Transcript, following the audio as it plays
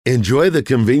Enjoy the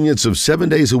convenience of 7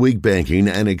 days a week banking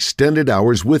and extended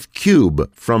hours with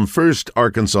Cube from First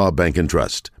Arkansas Bank and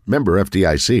Trust. Member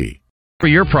FDIC. For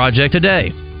your project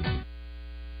today.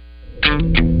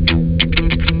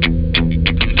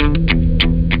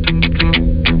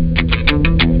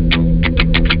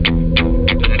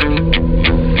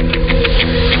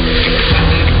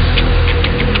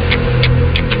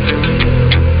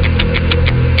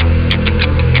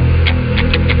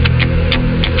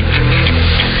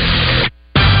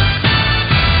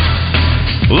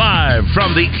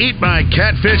 From the Eat My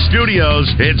Catfish studios,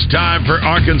 it's time for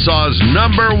Arkansas's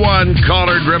 #1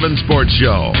 caller-driven sports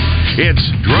show. It's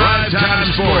Drive Time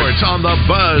Sports on the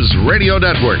Buzz Radio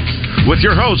Network with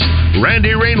your hosts,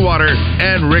 Randy Rainwater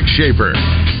and Rick Shaeffer.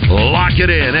 Lock it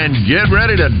in and get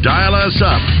ready to dial us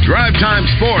up. Drive Time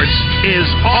Sports is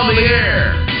on the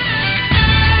air.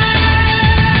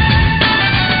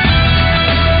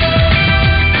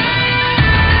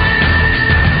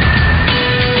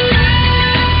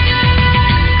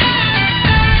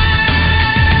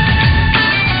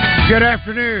 Good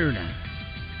afternoon.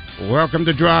 Welcome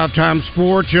to Drive Time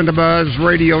Sports in the Buzz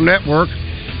Radio Network.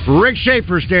 Rick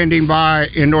Shaeffer standing by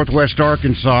in Northwest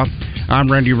Arkansas. I'm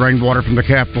Randy Rainwater from the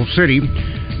capital city.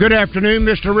 Good afternoon,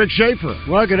 Mr. Rick Shaeffer.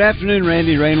 Well, good afternoon,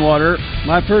 Randy Rainwater.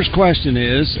 My first question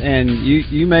is, and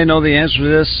you may know the answer to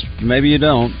this, maybe you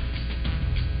don't.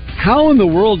 How in the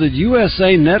world did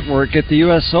USA Network get the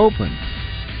U.S. Open?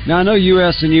 Now, I know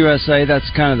U.S. and USA, that's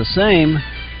kind of the same.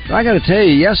 But I got to tell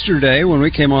you, yesterday when we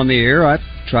came on the air, I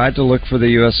tried to look for the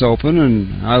U.S. Open,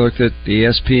 and I looked at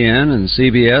ESPN and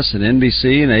CBS and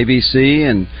NBC and ABC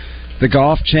and the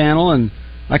Golf Channel, and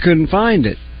I couldn't find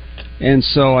it. And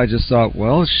so I just thought,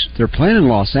 well, they're playing in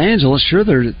Los Angeles. Sure,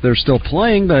 they're still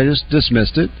playing, but I just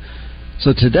dismissed it.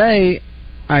 So today,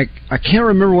 I can't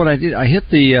remember what I did. I hit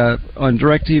the on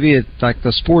DirecTV, like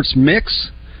the sports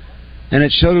mix, and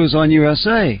it showed it was on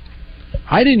USA.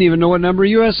 I didn't even know what number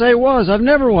USA was. I've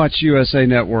never watched USA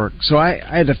Network, so I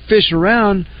had to fish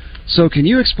around. So can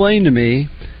you explain to me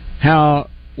how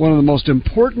one of the most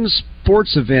important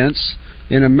sports events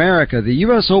in America, the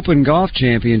U.S. Open Golf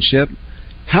Championship,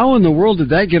 how in the world did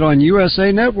that get on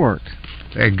USA Network?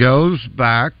 It goes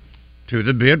back to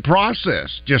the bid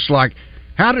process. Just like,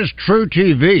 how does True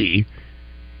TV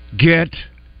get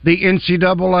the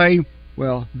NCAA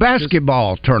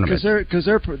basketball tournament?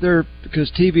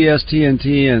 Because TBS,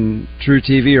 TNT, and True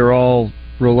TV are all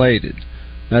related.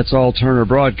 That's all Turner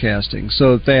Broadcasting.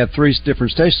 So they have three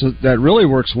different stations. That really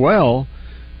works well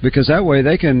because that way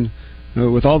they can,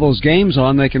 with all those games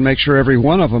on, they can make sure every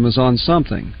one of them is on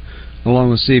something, along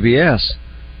with CBS.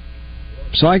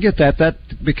 So I get that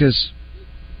because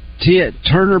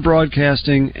Turner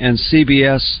Broadcasting and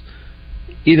CBS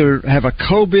either have a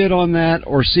co-bid on that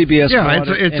or CBS bought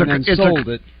it and then sold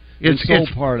it.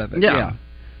 It's part of it. Yeah.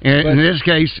 In this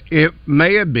case, it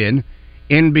may have been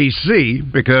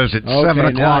NBC because it's 7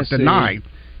 o'clock tonight.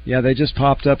 Yeah, they just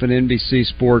popped up in NBC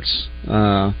Sports.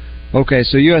 Okay,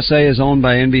 so USA is owned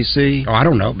by NBC? Oh, I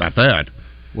don't know about that.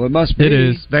 Well, it must be. It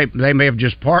is. They may have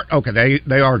just Okay,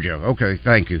 they are, Joe. Okay,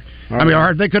 thank you.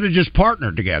 Or they could have just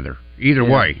partnered together. Either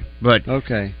way. But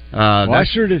okay. I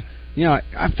sure did.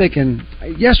 I'm thinking,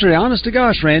 yesterday, honest to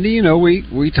gosh, Randy,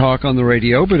 we talk on the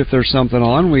radio, but if there's something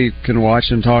on, we can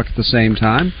watch and talk at the same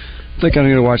time. I think I'm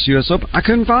going to watch the U.S. Open. I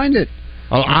couldn't find it.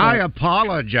 Well, I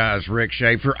apologize, Rick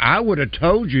Shaeffer. I would have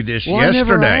told you this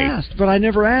yesterday. I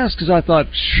never asked because I thought,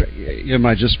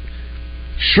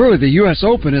 surely the U.S.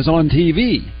 Open is on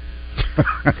TV.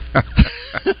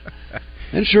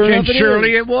 And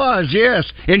surely it was, yes.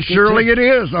 And surely it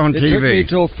is on TV. It took me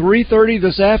till 3:30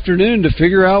 this afternoon to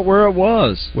figure out where it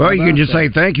was. Well, you can just say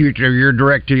thank you to your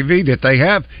DirecTV that they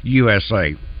have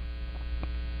USA.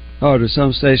 Oh, do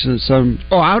some stations,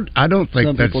 I don't think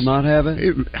some people not have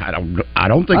it? I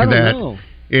don't think that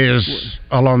is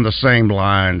along the same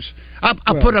lines. I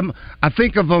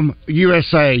think of them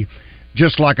USA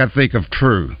just like I think of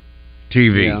True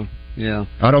TV. Yeah.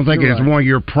 I don't think it's one of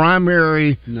your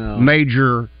primary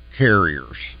major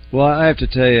carriers. Well, I have to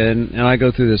tell you, and I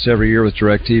go through this every year with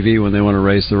DirecTV when they want to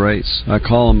raise the rates. I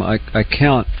call them, I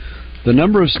count the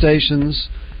number of stations.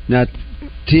 Now,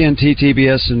 TNT,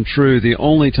 TBS, and True, the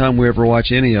only time we ever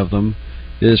watch any of them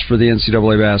is for the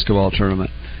NCAA basketball tournament.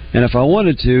 And if I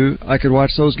wanted to, I could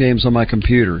watch those games on my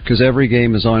computer because every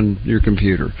game is on your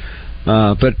computer.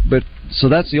 So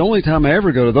that's the only time I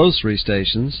ever go to those three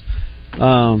stations.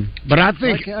 But I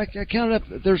think I counted up.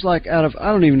 There's I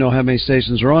don't even know how many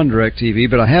stations are on DirecTV,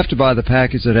 but I have to buy the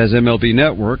package that has MLB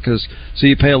Network so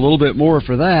you pay a little bit more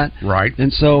for that, right?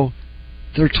 And so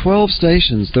there are 12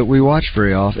 stations that we watch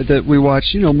very often, that we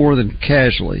watch, more than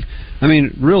casually. I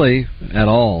mean, really, at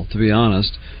all, to be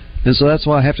honest. And so that's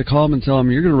why I have to call them and tell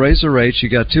them, you're going to raise the rates. You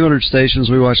got 200 stations.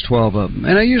 We watch 12 of them.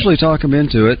 And I usually talk them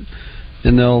into it,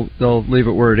 and they'll leave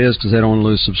it where it is because they don't want to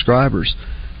lose subscribers.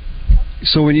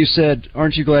 So when you said,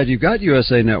 aren't you glad you got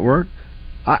USA Network?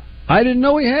 I didn't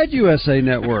know we had USA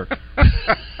Network.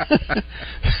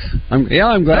 I'm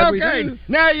glad we do. Okay,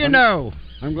 now you know.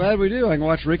 I'm glad we do. I can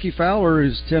watch Ricky Fowler,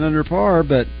 who's 10 under par,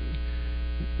 but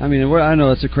I mean, I know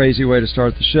that's a crazy way to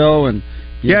start the show. And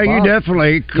Bob, you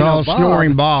definitely call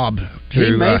Snoring Bob.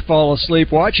 He may fall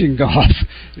asleep watching golf.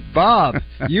 Bob,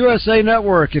 USA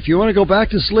Network. If you want to go back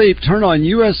to sleep, turn on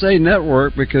USA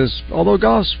Network, because although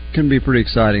golf can be pretty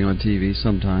exciting on TV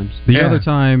sometimes. The other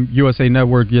time USA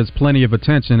Network gets plenty of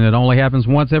attention, it only happens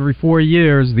once every 4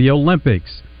 years, the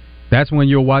Olympics. That's when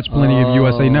you'll watch plenty of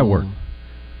USA Network.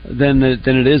 Then it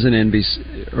is an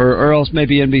NBC, or else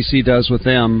maybe NBC does with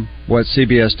them what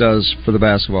CBS does for the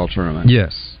basketball tournament.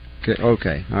 Yes.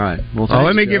 Okay. All right. Well,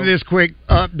 let me give you this quick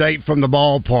update from the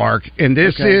ballpark, and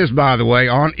this is, by the way,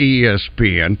 on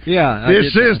ESPN. Yeah,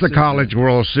 this is the College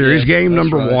World Series, game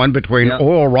number 1 between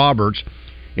Oral Roberts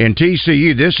and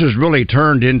TCU. This has really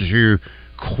turned into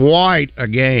quite a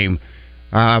game.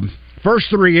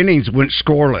 First 3 innings went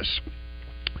scoreless.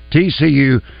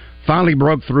 TCU finally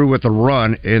broke through with a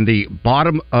run in the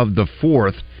bottom of the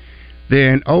 4th.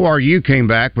 Then ORU came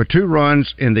back with 2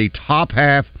 runs in the top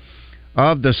half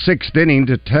of the 6th inning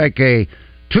to take a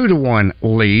 2-1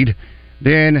 lead.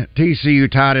 Then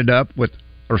TCU tied it up with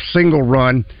a single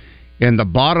run in the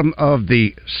bottom of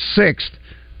the 6th.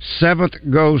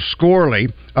 7th goes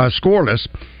scoreless.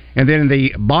 And then in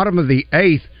the bottom of the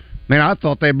 8th, man, I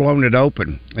thought they'd blown it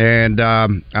open. And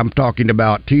I'm talking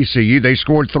about TCU. They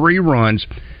scored 3 runs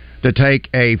to take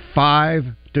a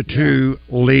 5-2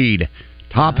 lead.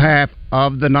 Top half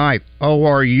of the 9th,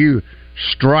 ORU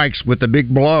strikes with the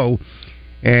big blow,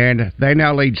 and they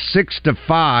now lead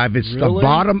 6-5. It's the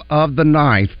bottom of the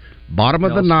 9th.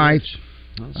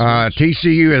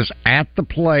 TCU is at the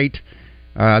plate.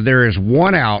 There is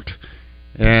 1 out,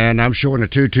 and I'm showing a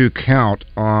 2-2 count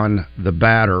on the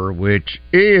batter, which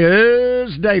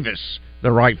is Davis,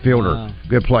 the right fielder. Wow.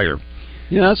 Good player.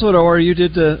 Yeah, that's what ORU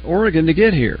did to Oregon to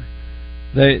get here.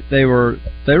 They were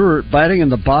batting in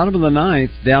the bottom of the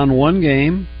 9th, down 1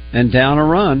 game and down a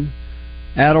run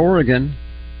at Oregon,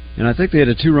 and I think they had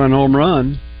a 2-run home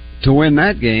run to win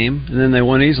that game, and then they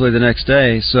won easily the next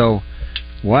day. So,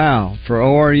 wow, for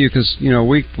ORU, because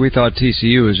we thought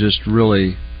TCU was just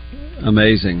really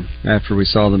amazing after we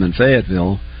saw them in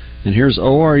Fayetteville, and here's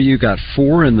ORU got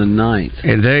 4 in the 9th,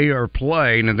 and they are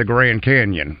playing in the Grand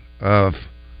Canyon of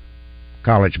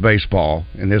college baseball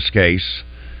in this case.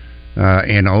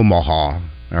 In Omaha.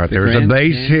 All right, there's a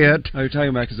base hit. Oh, you're talking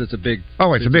about because it's a big...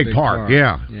 Oh, it's a big park.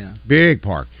 Yeah. Big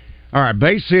park. All right,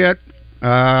 base hit,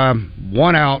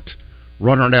 1 out,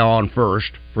 runner now on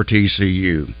first for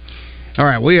TCU. All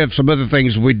right, we have some other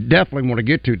things we definitely want to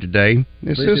get to today.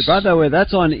 By the way,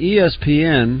 that's on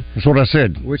ESPN. That's what I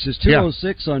said. Which is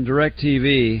 206 on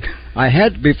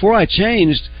DirecTV. Before I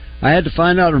changed, I had to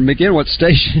find out or begin what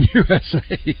station USA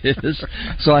is.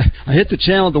 So I hit the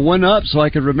channel, the one up, so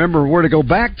I could remember where to go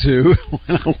back to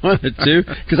when I wanted to,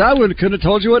 because I couldn't have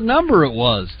told you what number it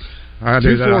was.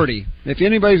 240. If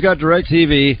anybody's got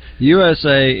DirecTV,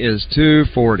 USA is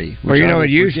 240. Well,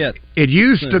 it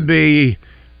used to be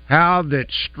how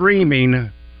that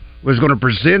streaming was going to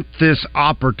present this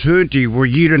opportunity where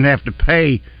you didn't have to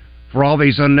pay for all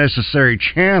these unnecessary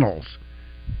channels.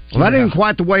 Well, that isn't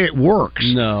quite the way it works.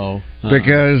 No.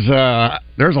 Because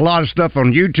there's a lot of stuff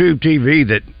on YouTube TV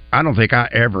that I don't think I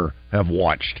ever have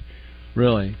watched.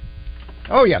 Really?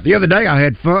 Oh, yeah. The other day I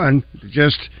had fun.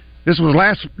 This was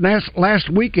last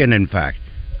weekend, in fact.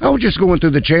 I was just going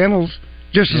through the channels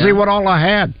just to see what all I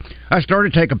had. I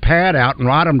started to take a pad out and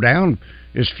write them down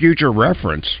as future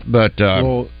reference. But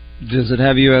well, does it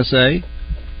have USA?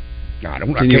 I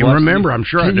can't remember. I'm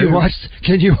sure I do.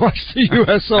 Can you watch the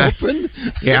U.S. Open?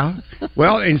 Yeah.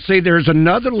 Well, and see, there's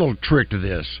another little trick to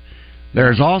this.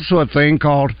 There's also a thing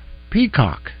called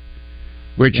Peacock,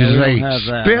 which is a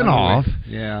spin-off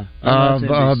of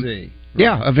NBC.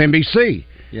 Right. Of NBC.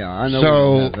 Yeah, I know.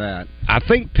 So we have that. I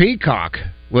think Peacock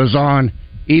was on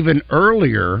even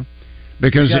earlier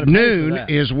because at noon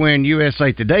is when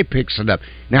USA Today picks it up.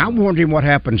 Now I'm wondering what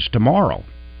happens tomorrow.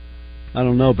 I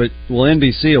don't know, but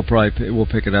NBC will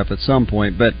pick it up at some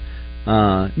point. But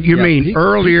you mean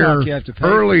earlier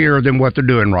than what they're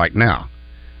doing right now?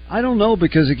 I don't know,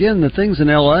 because again, the thing's in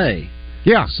L.A.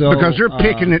 Yeah, because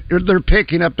they're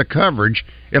picking up the coverage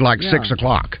at 6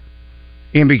 o'clock.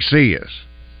 NBC is.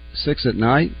 6 at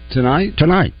night tonight.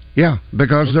 Tonight, yeah,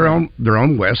 because they're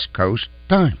on West Coast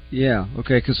time. Yeah,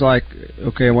 okay, because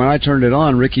when I turned it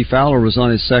on, Ricky Fowler was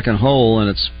on his second hole,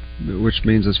 and which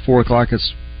means it's 4 o'clock.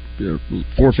 It's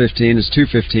 4:15. It's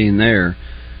 2:15 there.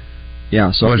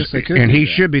 Yeah, so I guess they could. And he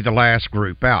should be the last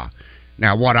group out.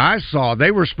 Now, what I saw,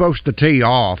 they were supposed to tee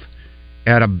off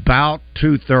at about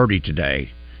 2:30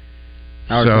 today.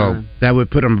 So that would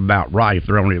put them about right if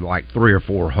they're only like 3 or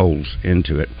 4 holes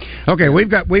into it. Okay, we've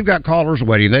got callers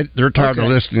waiting. They're tired of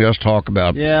listening to us talk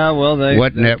about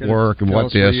what network and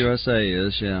what this. USA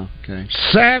is, yeah. Okay.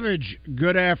 Savage,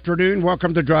 good afternoon.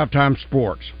 Welcome to Drive Time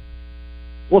Sports.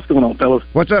 What's going on, fellas?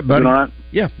 What's up, buddy? Doing all right?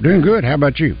 Yeah, doing good. How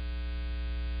about you?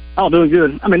 Oh, doing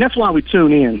good. I mean, that's why we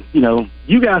tune in. You know,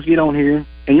 you guys get on here,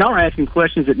 and y'all are asking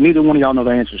questions that neither one of y'all know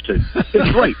the answers to.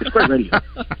 It's great. It's great radio.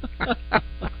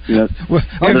 You know,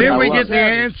 and then we get the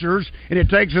answers, and it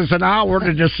takes us an hour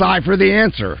to decipher the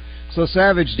answer. So,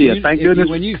 Savage, thank goodness.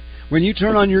 When you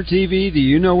turn on your TV, do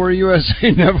you know where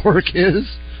USA Network is?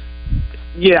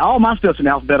 Yeah, all my stuff's in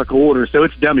alphabetical order, so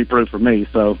it's dummy-proof for me.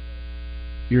 So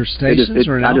your stations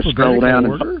are in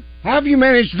alphabetical order? How have you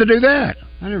managed to do that?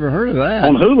 I never heard of that.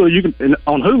 On Hulu, you can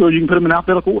put them in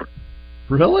alphabetical order.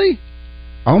 Really?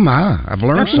 Oh my! I've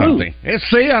learned something.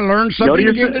 See, I learned something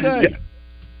again today.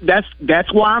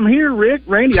 That's why I'm here, Rick,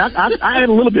 Randy. I add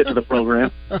a little bit to the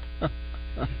program. So,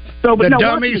 but the no,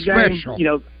 dummy watching the special.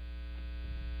 Game,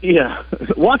 yeah,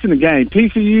 watching the game,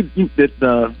 TCU,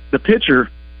 the pitcher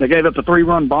that gave up the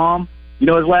 3-run bomb. You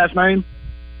know his last name?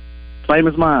 Same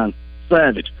as mine,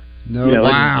 Savage. No,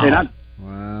 wow.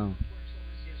 Wow.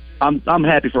 I'm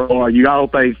happy for all of you. I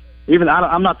hope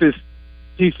I'm not this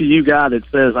TCU guy that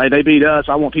says, hey, they beat us,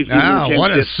 I want TCU to win the championship.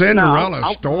 What a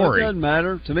Cinderella story. It doesn't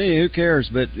matter. To me, who cares?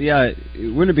 But, yeah,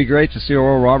 wouldn't it be great to see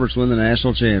Oral Roberts win the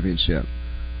national championship?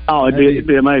 Oh, it'd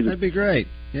be amazing. That'd be great.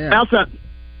 Yeah.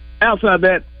 Outside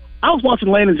that, I was watching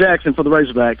Landon Jackson for the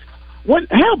Razorbacks.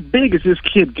 How big has this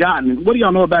kid gotten? What do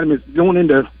y'all know about him? Is going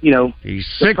into he's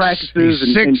practices?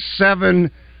 He's 6'7",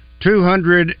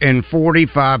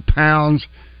 245 pounds,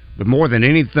 but more than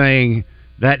anything,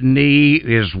 that knee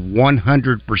is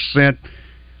 100%.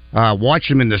 Watch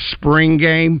him in the spring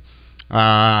game.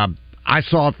 I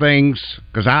saw things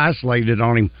because I isolated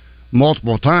on him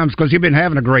multiple times because he'd been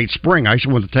having a great spring. I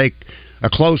actually wanted to take a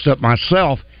close up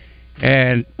myself,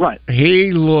 and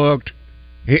he looked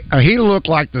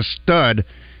like the stud.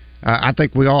 I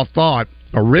think we all thought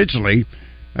originally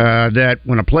that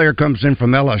when a player comes in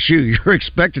from LSU, you're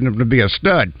expecting him to be a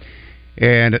stud,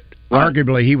 and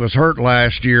arguably he was hurt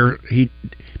last year. He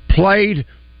played,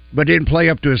 but didn't play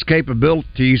up to his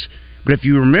capabilities. But if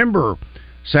you remember,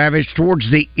 Savage,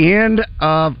 towards the end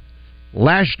of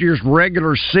last year's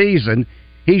regular season,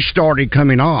 he started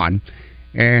coming on,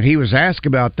 and he was asked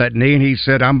about that knee, and he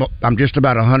said, I'm just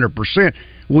about 100%.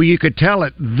 Well, you could tell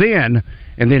it then,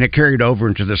 and then it carried over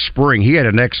into the spring. He had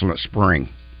an excellent spring.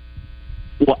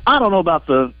 Well, I don't know about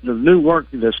the new work,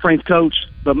 the strength coach,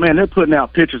 but, man, they're putting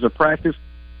out pictures of practice.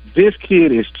 This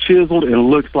kid is chiseled and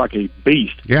looks like a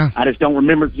beast. Yeah. I just don't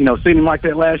remember, seeing him like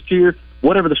that last year.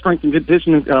 Whatever the strength and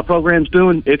conditioning program's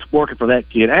doing, it's working for that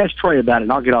kid. Ask Trey about it,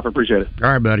 and I'll get off. I appreciate it.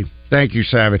 All right, buddy. Thank you,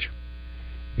 Savage.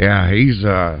 Yeah, he's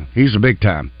a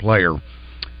big-time player.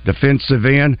 Defensive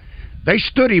end. They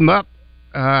stood him up.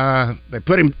 They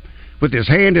put him with his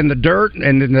hand in the dirt,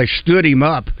 and then they stood him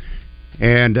up.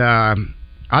 And I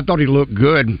thought he looked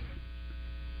good,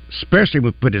 especially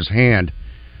with put his hand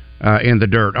in the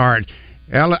dirt. All right.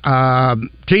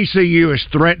 TCU is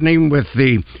threatening with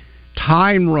the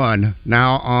tying run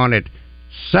now on at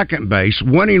second base,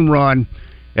 winning run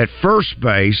at first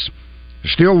base,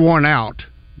 still one out,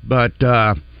 but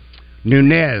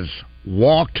Nunez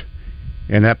walked,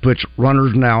 and that puts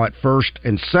runners now at first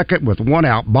and second with one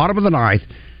out. Bottom of the ninth,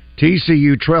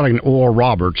 TCU trailing Oral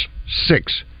Roberts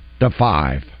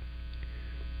 6-5.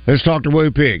 Let's talk to Woo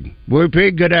Pig. Woo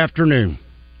Pig, good afternoon.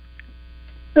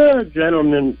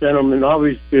 Gentlemen,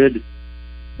 always good.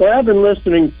 Well, I've been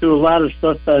listening to a lot of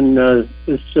stuff on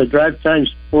this Drive Time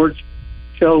Sports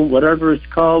show, whatever it's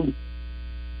called.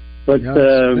 But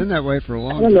it's been that way for a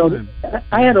long time.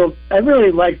 I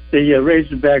really liked the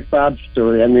Razorback Bob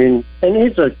story. I mean, and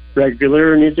he's a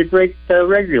regular, and he's a great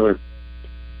regular.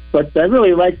 But I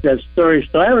really liked that story.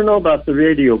 So I don't know about the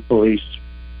radio police.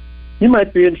 You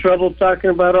might be in trouble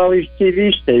talking about all these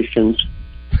TV stations.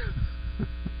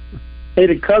 Hey,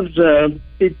 the Cubs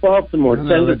beat Baltimore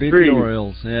 10-3. They beat the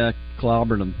Orioles. Yeah,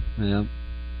 clobbered them. Yeah.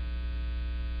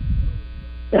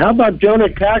 How about Jonah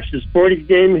Cox's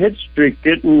 40-game hit streak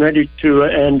getting ready to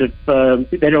end if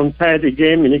they don't tie the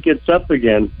game and he gets up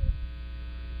again?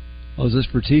 Oh, is this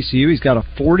for TCU? He's got a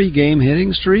 40-game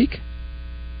hitting streak?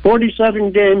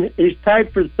 47 game. He's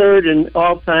tied for third in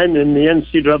all time in the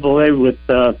NCAA with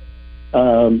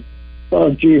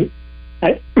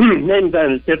name's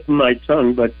on the tip of my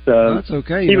tongue, but that's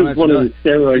okay. He was one of the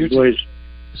steroid boys.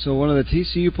 So one of the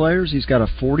TCU players, he's got a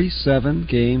 47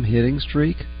 game hitting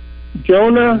streak.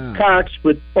 Jonah Cox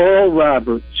with Oral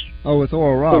Roberts. Oh, with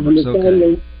Oral Roberts.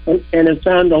 Okay. And it's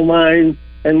on the line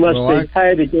unless they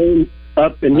tie the game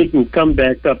up and he can come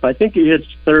back up. I think he hits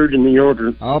third in the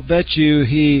order. I'll bet you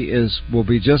he will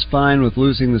be just fine with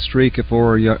losing the streak if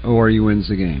ORU wins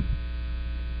the game.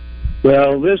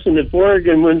 Well, listen, if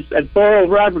Oral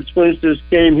Roberts wins this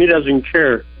game, he doesn't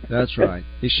care. That's right.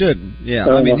 He shouldn't. Yeah,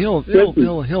 I mean he'll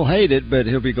hate it, but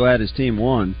he'll be glad his team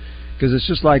won because it's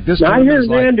just like this. Now, I hear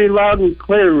Randy loud and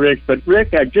clear, Rick, but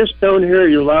Rick, I just don't hear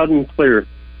you loud and clear.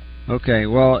 Okay,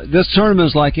 well, this tournament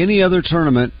is like any other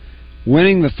tournament.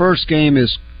 Winning the first game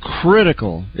is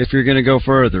critical if you're going to go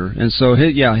further, and so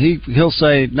he'll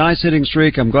say, "Nice hitting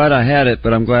streak. I'm glad I had it,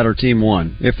 but I'm glad our team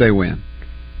won if they win."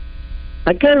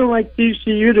 I kind of like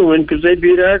TCU to win because they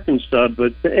beat Arkansas,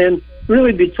 and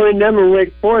really between them and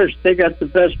Wake Forest, they got the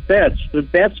best bats. The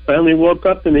bats finally woke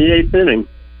up in the 8th inning.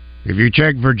 If you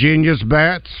check Virginia's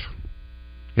bats,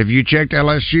 if you checked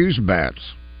LSU's bats,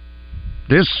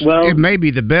 it may be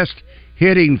the best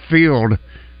hitting field,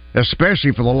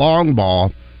 especially for the long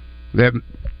ball, that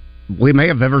we may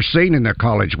have ever seen in the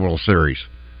College World Series.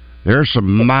 There's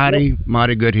some mighty,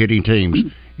 mighty good hitting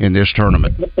teams in this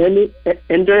tournament.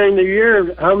 And during the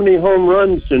year, how many home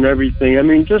runs and everything? I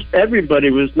mean, just everybody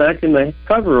was knocking the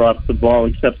cover off the ball,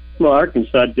 except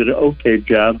Arkansas did an okay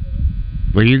job.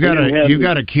 Well, you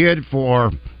got a kid for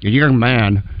a young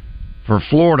man for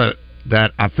Florida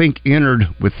that I think entered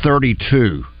with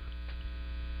 32.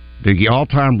 The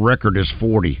all-time record is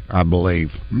 40, I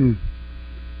believe.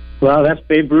 Well, that's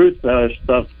Babe Ruth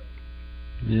stuff.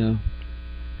 Yeah.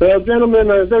 Well, gentlemen,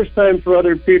 there's time for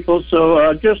other people,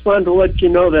 so just wanted to let you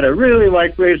know that I really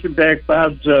like Razorback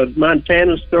Bob's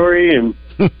Montana story, and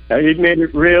he made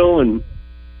it real, and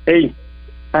hey,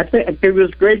 I think it was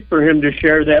great for him to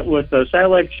share that with us. I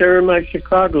like sharing my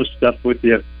Chicago stuff with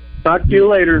you. Talk to you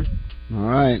later. All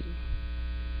right.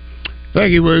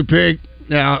 Thank you, Woo Pig.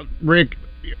 Now, Rick,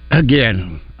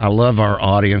 again, I love our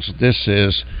audience. This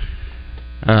is,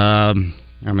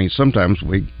 sometimes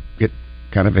we get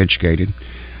kind of educated.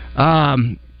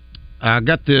 I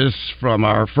got this from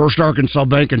our First Arkansas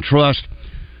Bank and Trust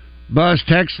Buzz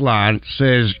text line.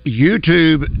 Says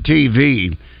YouTube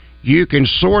TV, you can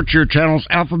sort your channels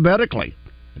alphabetically.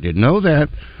 I didn't know that.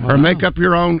 Wow. Or make up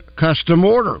your own custom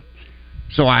order.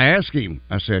 So I asked him,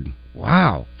 I said,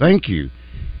 wow, thank you.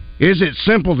 Is it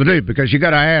simple to do? Because you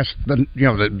got to ask the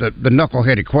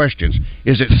knuckleheaded questions.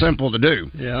 Is it simple to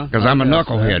do? Yeah. Because I'm a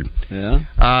knucklehead. That.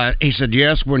 Yeah. He said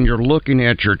yes. When you're looking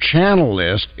at your channel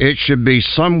list, it should be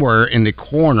somewhere in the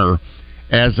corner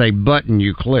as a button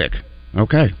you click.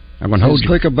 Okay. I'm going to hold you.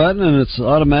 Click a button and it's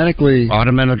automatically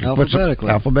alphabetically.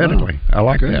 Wow. I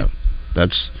like that.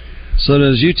 That's. So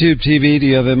does YouTube TV? Do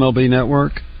you have MLB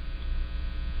Network?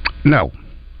 No.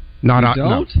 Not. You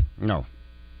don't? No.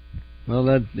 Well,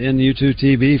 that in YouTube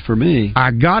TV for me.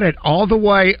 I got it all the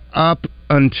way up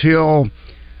until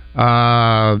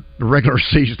the regular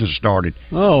season started.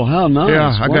 Oh, how nice.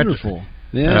 Yeah, wonderful.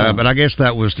 But I guess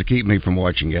that was to keep me from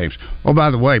watching games. Oh, by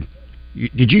the way,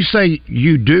 did you say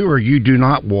you do or you do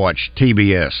not watch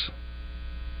TBS?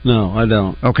 No, I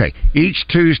don't. Okay. Each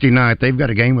Tuesday night, they've got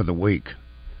a game of the week.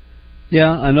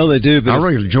 Yeah, I know they do. But I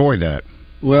really enjoy that.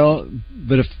 Well,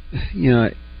 but if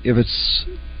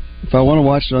I want to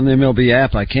watch it on the MLB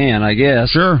app, I can, I guess.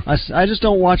 Sure. I just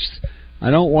don't watch. I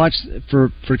don't watch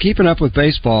for keeping up with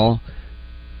baseball.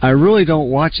 I really don't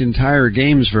watch entire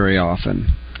games very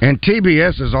often. And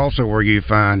TBS is also where you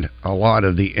find a lot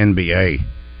of the NBA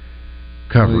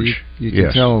coverage. Well, you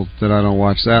can tell that I don't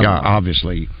watch that. Yeah,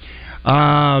 obviously.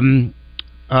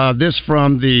 This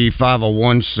from the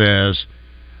 501 says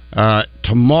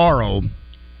tomorrow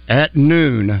at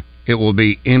noon it will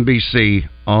be NBC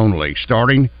only,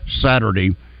 starting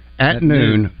Saturday at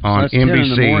noon on that's NBC 10 in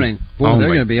the morning. Boy, only.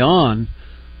 They're going to be on.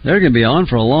 They're going to be on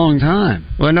for a long time.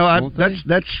 Well, no,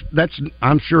 that's.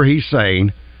 I'm sure he's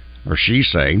saying, or she's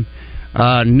saying,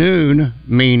 noon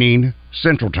meaning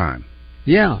Central Time.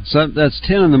 Yeah, so that's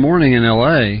 10 in the morning in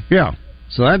L.A. Yeah.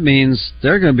 So that means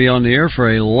they're going to be on the air for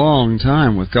a long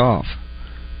time with golf,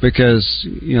 because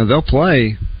they'll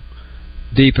play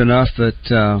deep enough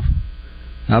that.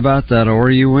 How about that?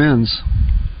 ORU wins.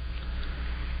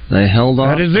 They held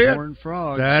off the Horned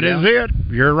Frogs. That is it.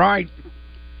 You're right.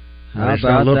 How about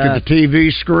I look that? at the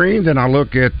TV screen, then I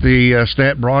look at the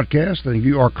stat broadcast, and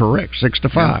you are correct.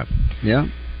 6-5. Yeah.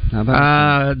 How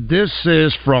about this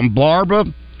is from Barbara.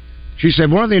 She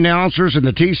said one of the announcers in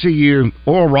the TCU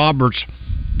Oral Roberts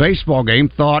baseball game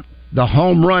thought the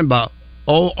home run by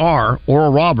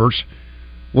Oral Roberts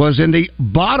was in the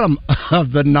bottom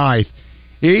of the ninth.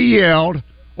 He yelled,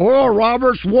 "Oral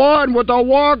Roberts won with a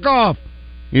walk-off."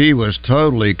 He was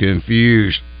totally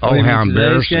confused. Oh, how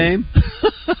embarrassing. Game?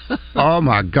 Oh,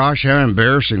 my gosh, how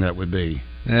embarrassing that would be.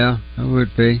 Yeah, it would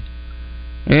be.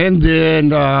 And then,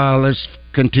 let's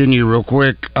continue real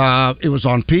quick. It was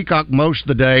on Peacock most of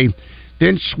the day,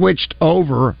 then switched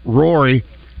over. Rory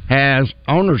has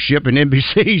ownership in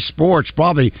NBC Sports,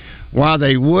 probably why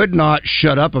they would not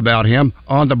shut up about him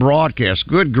on the broadcast.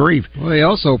 Good grief. Well, he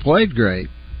also played great.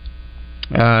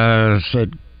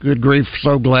 Said, good grief,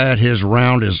 so glad his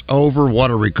round is over.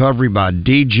 What a recovery by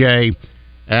DJ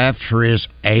after his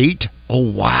 8.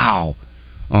 Oh, wow.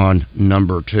 On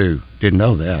number 2. Didn't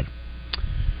know that.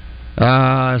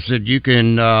 Said you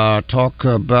can talk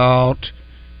about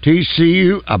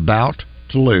TCU about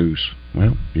to lose.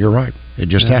 Well, you're right. It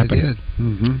just happened. It did.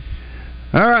 Mm-hmm.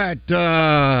 All right.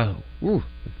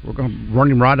 We're going to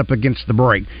run him right up against the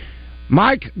break.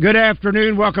 Mike, good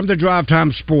afternoon. Welcome to Drive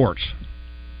Time Sports.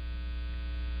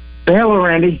 Hello,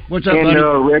 Randy. What's up, buddy?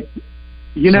 Rick.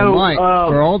 You know, Mike,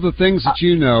 for all the things that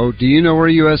you know, do you know where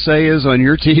USA is on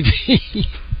your TV?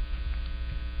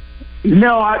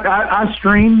 No, I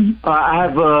stream. I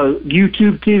have a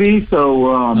YouTube TV,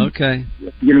 so okay.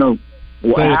 You know,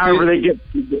 however they get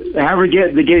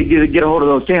a hold of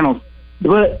those channels.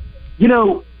 But you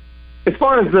know, as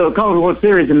far as the College World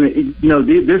Series, and you know,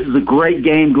 this is a great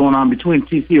game going on between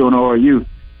TCU and ORU.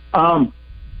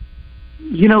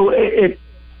 You know,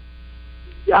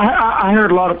 I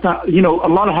heard a lot of times, you know, a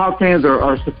lot of Hawk fans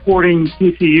are supporting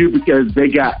TCU because they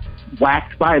got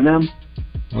whacked by them.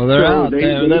 Well, they're out.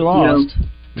 They lost. You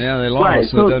know, yeah, they lost. Right.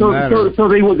 So it doesn't matter. So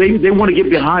they want to get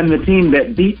behind the team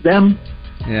that beat them.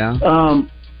 Yeah.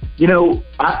 You know,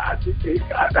 I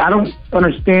don't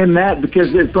understand that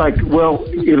because it's like, well,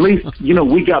 at least, you know,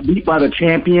 we got beat by the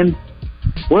champion.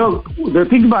 Well, the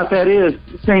thing about that is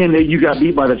saying that you got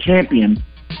beat by the champion.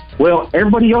 Well,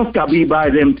 everybody else got beat by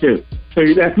them too. So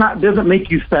doesn't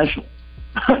make you special.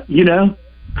 You know?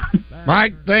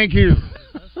 Mike, thank you.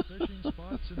 Best fishing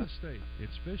spots in the state.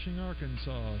 It's Fishing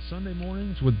Arkansas, Sunday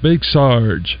mornings with Big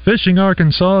Sarge. Fishing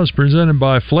Arkansas is presented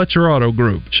by Fletcher Auto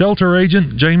Group, Shelter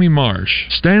Agent Jamie Marsh,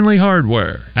 Stanley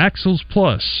Hardware, Axles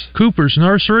Plus, Cooper's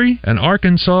Nursery, and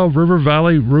Arkansas River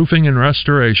Valley Roofing and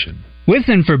Restoration.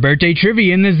 Listen for Birthday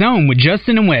Trivia in the Zone with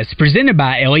Justin and Wes, presented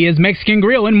by Elia's Mexican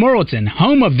Grill in Morrilton,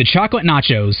 home of the chocolate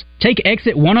nachos. Take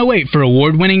exit 108 for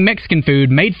award-winning Mexican food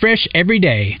made fresh every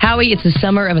day. Howie, it's the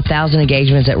summer of 1,000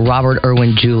 engagements at Robert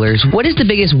Irwin Jewelers. What is the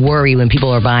biggest worry when people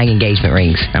are buying engagement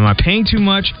rings? Am I paying too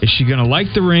much? Is she going to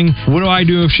like the ring? What do I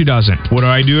do if she doesn't? What do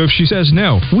I do if she says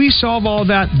no? We solve all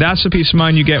that. That's the peace of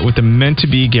mind you get with the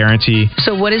Meant-to-Be Guarantee.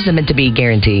 So what is the Meant-to-Be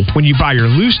Guarantee? When you buy your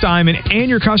loose diamond and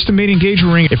your custom-made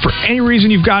engagement ring, if for any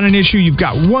reason you've got an issue, you've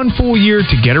got 1 full year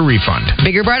to get a refund.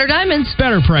 Bigger, brighter diamonds.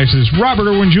 Better prices. Robert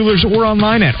Irwin Jewelers or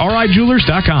online at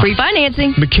rijewelers.com. Free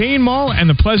financing. McCain Mall and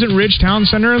the Pleasant Ridge Town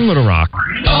Center in Little Rock.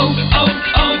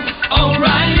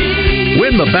 O'Reilly.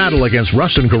 Win the battle against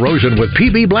rust and corrosion with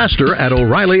PB Blaster at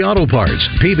O'Reilly Auto Parts.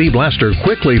 PB Blaster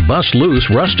quickly busts loose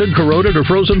rusted, corroded, or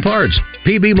frozen parts.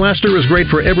 PB Blaster is great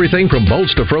for everything from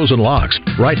bolts to frozen locks.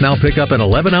 Right now, pick up an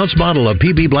 11-ounce bottle of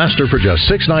PB Blaster for just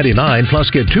 $6.99, plus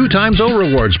get 2 times O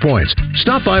Rewards points.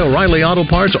 Stop by O'Reilly Auto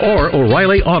Parts or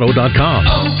O'ReillyAuto.com.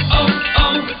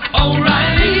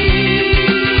 O'Reilly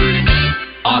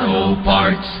Auto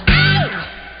Parts.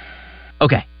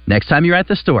 Okay, next time you're at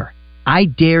the store, I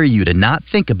dare you to not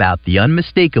think about the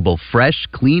unmistakable fresh,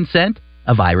 clean scent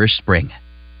of Irish Spring.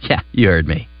 Yeah, you heard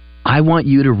me. I want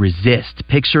you to resist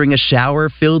picturing a shower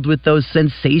filled with those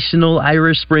sensational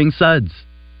Irish Spring suds.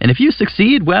 And if you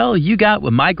succeed, well, you got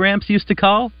what my gramps used to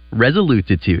call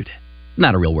resolutitude.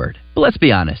 Not a real word, but let's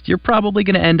be honest, you're probably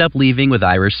going to end up leaving with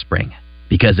Irish Spring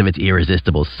because of its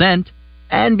irresistible scent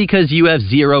and because you have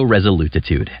zero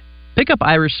resolutitude. Pick up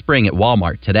Irish Spring at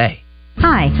Walmart today.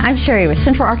 Hi, I'm Sherry with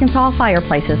Central Arkansas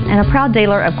Fireplaces and a proud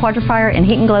dealer of Quadrifire and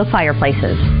Heat and Glow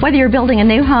fireplaces. Whether you're building a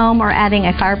new home or adding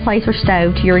a fireplace or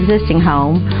stove to your existing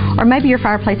home, or maybe your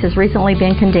fireplace has recently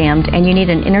been condemned and you need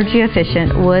an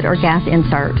energy-efficient wood or gas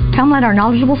insert, come let our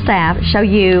knowledgeable staff show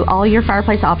you all your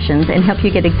fireplace options and help you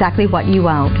get exactly what you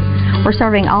want. We're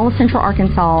serving all of Central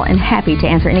Arkansas and happy to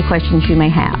answer any questions you may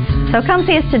have. So come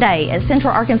see us today at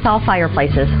Central Arkansas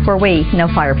Fireplaces, where we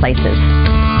know fireplaces.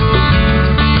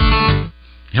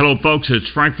 Hello, folks. It's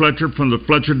Frank Fletcher from the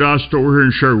Fletcher Dodge store here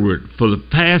in Sherwood. For the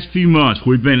past few months,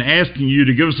 we've been asking you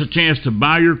to give us a chance to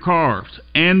buy your cars,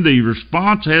 and the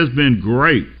response has been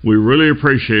great. We really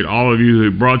appreciate all of you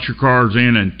who brought your cars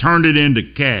in and turned it into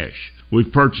cash.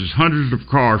 We've purchased hundreds of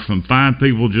cars from fine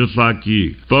people just like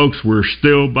you. Folks, we're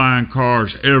still buying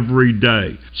cars every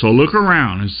day. So look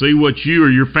around and see what you or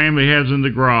your family has in the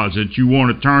garage that you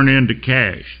want to turn into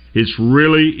cash. It's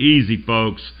really easy,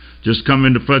 folks. Just come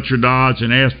into Fletcher Dodge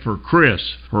and ask for Chris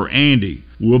or Andy.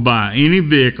 We'll buy any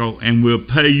vehicle and we'll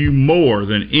pay you more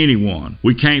than anyone.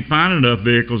 We can't find enough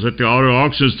vehicles at the auto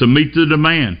auctions to meet the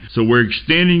demand, so we're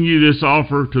extending you this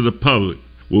offer to the public.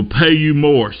 We'll pay you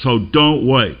more, so don't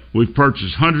wait. We've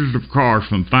purchased hundreds of cars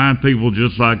from fine people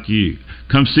just like you.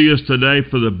 Come see us today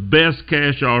for the best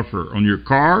cash offer on your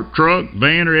car, truck,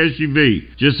 van, or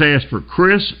SUV. Just ask for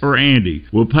Chris or Andy.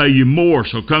 We'll pay you more,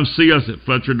 so come see us at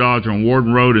Fletcher Dodge on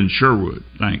Warden Road in Sherwood.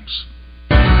 Thanks.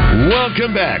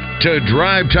 Welcome back to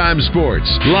Drive Time Sports,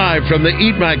 live from the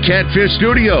Eat My Catfish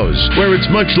studios, where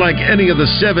it's much like any of the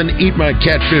 7 Eat My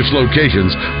Catfish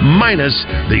locations, minus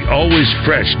the always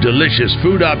fresh, delicious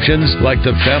food options like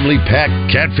the family pack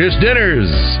catfish dinners.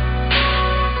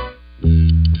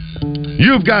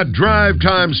 You've got Drive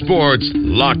Time Sports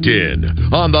locked in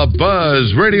on the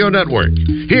Buzz Radio Network.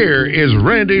 Here is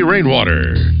Randy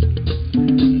Rainwater.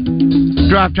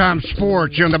 Drive Time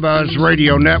Sports on the Buzz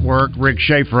Radio Network. Rick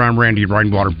Shaeffer, I'm Randy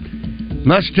Rainwater.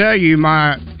 Must tell you,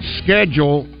 my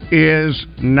schedule is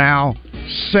now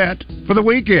set for the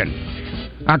weekend.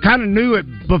 I kind of knew it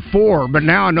before, but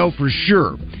now I know for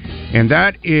sure. And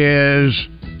that is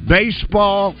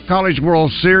baseball, College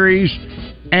World Series,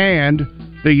 and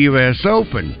the U.S.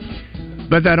 Open.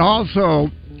 But that also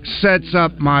sets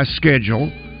up my schedule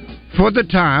for the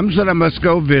times that I must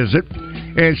go visit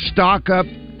and stock up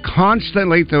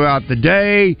constantly throughout the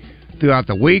day, throughout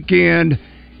the weekend,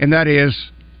 and that is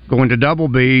going to Double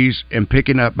B's and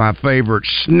picking up my favorite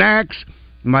snacks,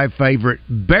 my favorite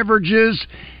beverages,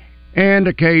 and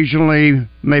occasionally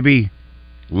maybe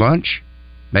lunch,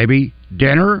 maybe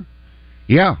dinner.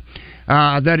 Yeah,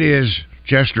 that is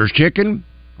Chester's Chicken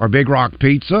or Big Rock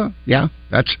Pizza. Yeah,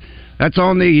 that's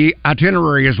on the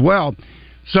itinerary as well.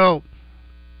 So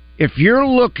if you're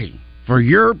looking for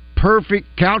your perfect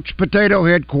couch potato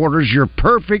headquarters, your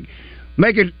perfect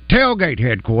make it tailgate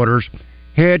headquarters,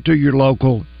 head to your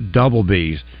local Double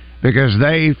B's because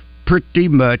they've pretty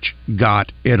much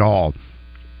got it all.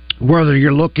 Whether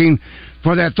you're looking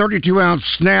for that 32-ounce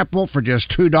Snapple for just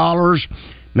 $2,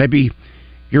 maybe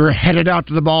you're headed out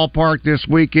to the ballpark this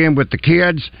weekend with the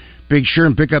kids, be sure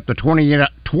and pick up the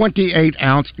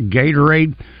 28-ounce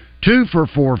Gatorade, 2 for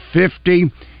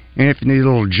 $4.50. And if you need a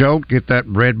little jolt, get that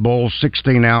Red Bull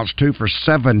 16-ounce, 2 for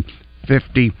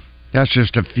 $7.50. That's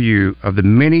just a few of the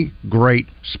many great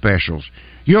specials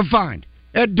you'll find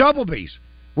at Double B's,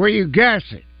 where you gas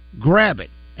it, grab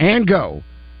it, and go.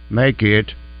 Make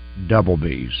it Double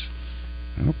B's.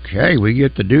 Okay, we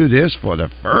get to do this for the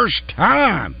first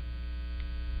time.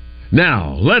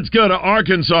 Now, let's go to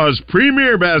Arkansas's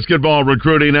premier basketball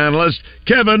recruiting analyst,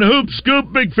 Kevin Hoop Scoop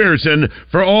McPherson,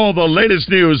 for all the latest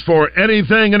news for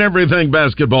anything and everything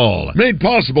basketball. Made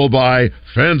possible by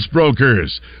Fence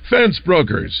Brokers. Fence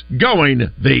Brokers,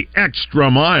 going the extra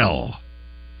mile.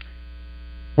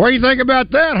 What do you think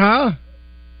about that, huh?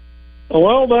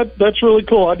 Well, that's really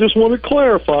cool. I just want to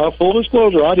clarify, full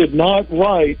disclosure, I did not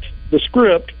write the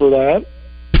script for that.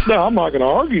 No, I'm not going to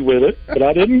argue with it, but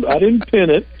I didn't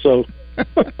pin it, so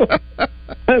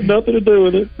had nothing to do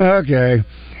with it. Okay.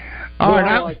 All right,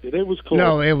 I liked it. It was cool.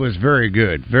 No, it was very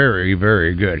good. Very,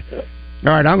 very good. Yeah.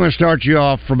 All right, I'm going to start you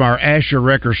off from our Asher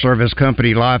Record Service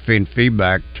Company live feed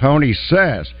feedback. Tony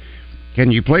says, can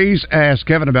you please ask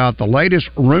Kevin about the latest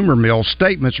rumor mill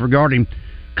statements regarding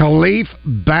Khalif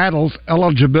Battle's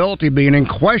eligibility being in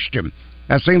question?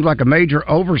 That seems like a major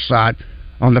oversight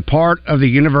on the part of the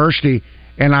university,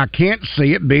 and I can't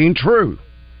see it being true.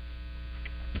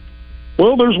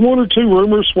 Well, there's one or two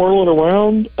rumors swirling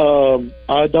around.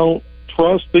 I don't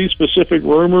trust these specific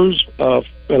rumors,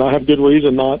 and I have good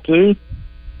reason not to.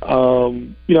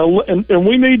 And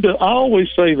we need to. I always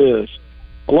say this: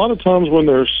 a lot of times when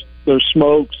there's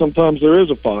smoke, sometimes there is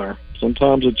a fire.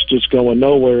 Sometimes it's just going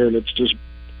nowhere, and it's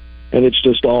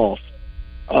just off.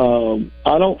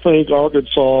 I don't think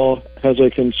Arkansas has a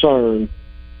concern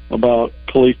about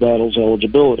Khalif Battle's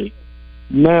eligibility.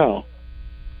 Now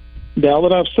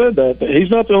that I've said that, he's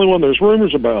not the only one there's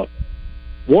rumors about.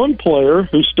 One player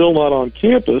who's still not on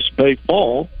campus, Bay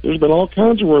Fall, there's been all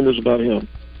kinds of rumors about him.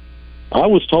 I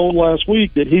was told last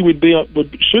week that he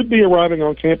should be arriving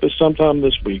on campus sometime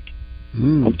this week.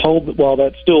 I'm told that while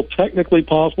that's still technically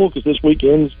possible, because this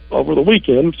weekend's over the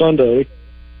weekend, Sunday,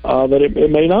 that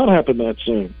it may not happen that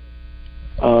soon.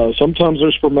 Sometimes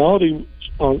there's formality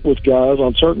with guys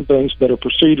on certain things that are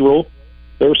procedural.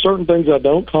 There are certain things I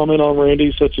don't comment on,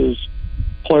 Randy, such as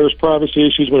players' privacy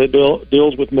issues when it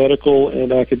deals with medical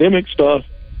and academic stuff.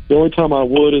 The only time I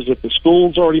would is if the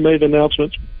school's already made an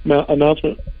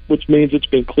announcement, which means it's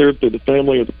been cleared through the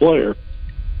family of the player.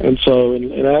 And so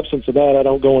in absence of that, I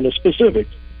don't go into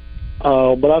specifics.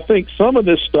 But I think some of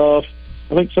this stuff,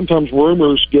 I think sometimes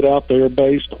rumors get out there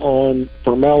based on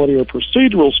formality or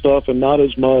procedural stuff and not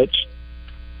as much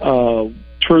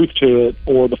truth to it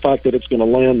or the fact that it's going to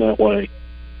land that way.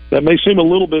 That may seem a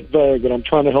little bit vague, but I'm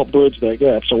trying to help bridge that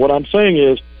gap. So what I'm saying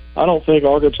is I don't think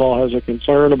Arkansas has a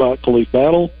concern about Khalif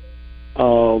Battle,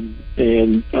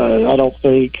 and I don't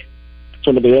think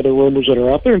some of the other rumors that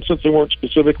are out there, and since they weren't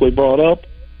specifically brought up,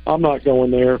 I'm not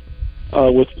going there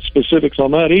with specifics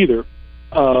on that either.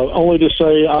 Only to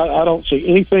say I don't see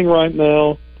anything right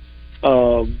now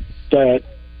that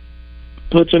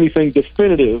puts anything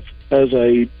definitive as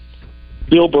a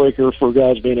deal breaker for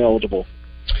guys being eligible.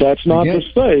 That's not to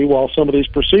say, while some of these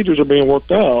procedures are being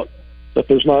worked out, that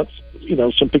there's not,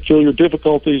 some peculiar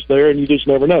difficulties there, and you just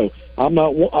never know. I'm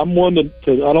one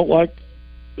to I don't like,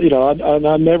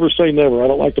 I never say never. I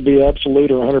don't like to be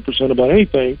absolute or 100% about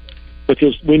anything,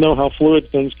 because we know how fluid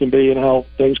things can be and how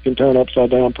things can turn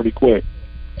upside down pretty quick.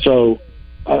 So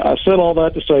I said all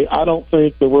that to say I don't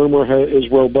think the rumor is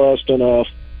robust enough.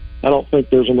 I don't think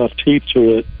there's enough teeth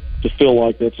to it to feel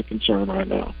like that's a concern right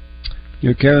now.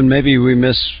 Kevin, maybe we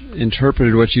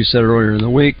misinterpreted what you said earlier in the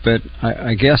week, but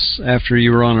I guess after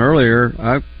you were on earlier,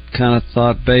 I kind of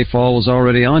thought Bay Fall was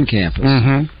already on campus.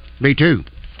 Mm-hmm. Me too.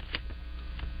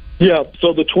 Yeah,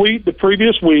 so the tweet the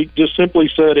previous week just simply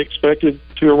said expected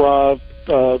to arrive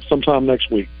sometime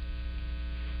next week.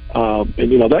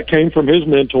 And, that came from his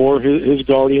mentor, his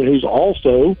guardian, who's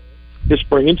also his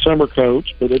spring and summer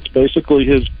coach, but it's basically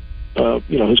his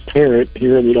parent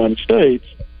here in the United States.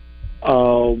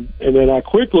 And then I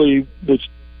quickly was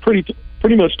pretty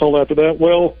much told after that,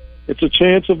 well, it's a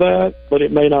chance of that, but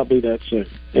it may not be that soon.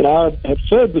 And I have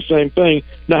said the same thing.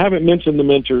 Now, I haven't mentioned the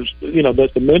mentors, that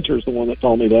the mentor's the one that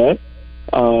told me that.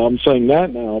 I'm saying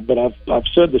that now, but I've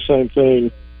said the same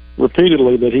thing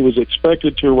repeatedly, that he was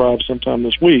expected to arrive sometime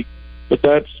this week, but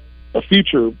that's a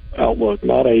future outlook,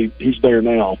 not a he's there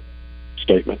now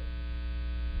statement.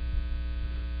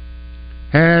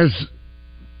 Has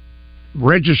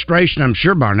registration, I'm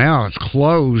sure by now, it's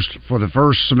closed for the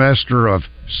first semester of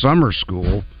summer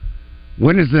school.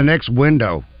 When is the next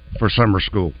window for summer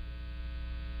school?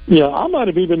 Yeah, I might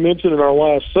have even mentioned in our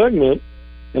last segment,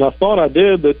 and I thought I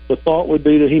did, that the thought would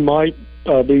be that he might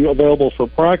be available for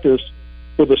practice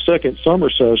for the second summer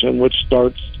session, which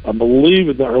starts, I believe,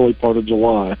 in the early part of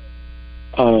July.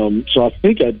 So I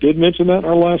think I did mention that in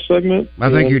our last segment. I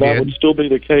think you did. That would still be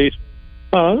the case.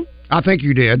 Huh? I think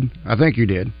you did.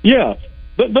 Yeah,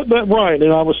 but right.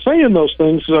 And I was saying those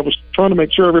things because I was trying to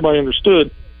make sure everybody understood.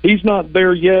 He's not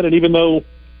there yet, and even though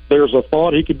there's a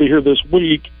thought he could be here this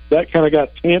week, that kind of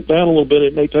got tamped down a little bit.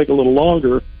 It may take a little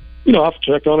longer. I've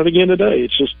checked on it again today.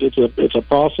 It's a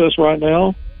process right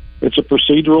now. It's a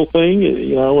procedural thing,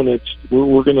 and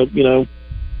we're going to,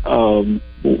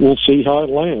 we'll see how it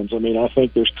lands. I mean, I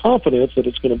think there's confidence that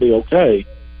it's going to be okay.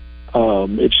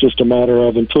 It's just a matter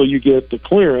of, until you get the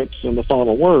clearance and the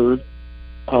final word,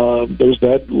 there's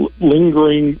that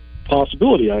lingering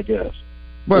possibility, I guess.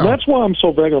 Well, and that's why I'm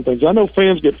so vague on things. I know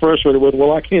fans get frustrated with,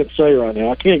 well, I can't say right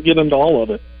now. I can't get into all of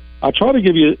it. I try to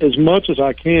give you as much as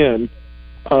I can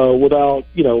without,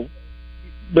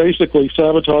 basically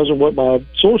sabotaging what my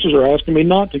sources are asking me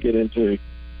not to get into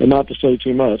and not to say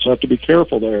too much. I have to be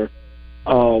careful there.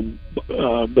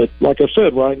 But like I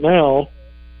said, right now,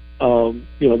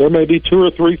 there may be 2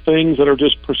 or 3 things that are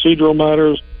just procedural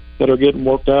matters that are getting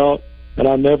worked out, and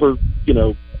I never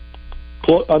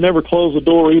close the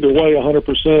door either way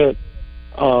 100%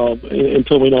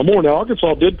 until we know more. Now,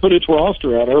 Arkansas did put its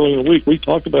roster out early in the week. We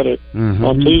talked about it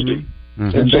on Tuesday.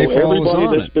 Mm-hmm. And so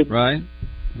everybody that's been right,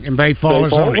 and Bay Fall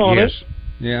is on it. Yes,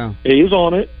 yeah, he's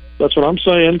on it. That's what I'm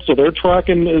saying. So they're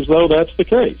tracking as though that's the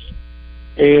case,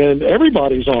 and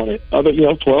everybody's on it.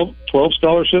 12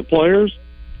 scholarship players,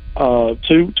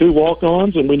 2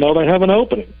 walk-ons, and we know they have an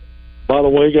opening. By the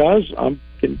way, guys, I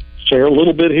can share a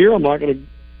little bit here. I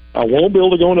won't be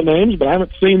able to go into names, but I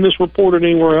haven't seen this reported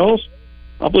anywhere else.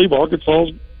 I believe Arkansas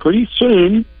pretty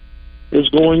soon is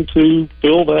going to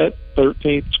fill that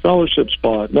 13th scholarship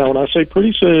spot. Now, when I say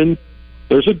pretty soon,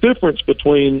 there's a difference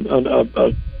between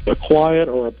a quiet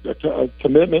or a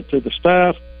commitment to the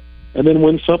staff and then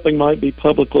when something might be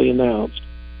publicly announced.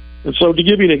 And so, to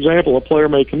give you an example, a player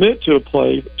may commit to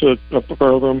a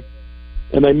program,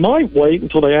 and they might wait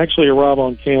until they actually arrive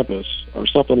on campus or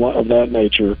something of that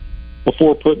nature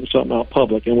before putting something out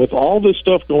public. And with all this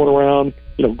stuff going around,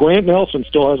 Grant Nelson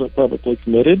still hasn't publicly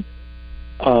committed,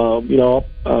 to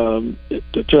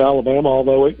Alabama,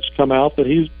 although it's come out that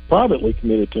he's privately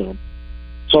committed to them.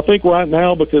 So I think right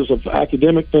now, because of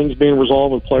academic things being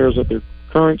resolved with players at their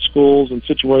current schools and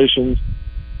situations,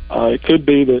 it could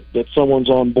be that someone's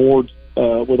on board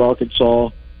with Arkansas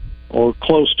or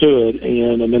close to it,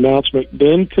 and an announcement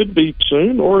then could be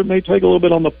soon, or it may take a little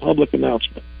bit on the public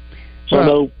announcement. So I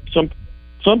know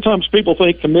sometimes people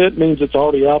think commit means it's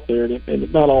already out there, and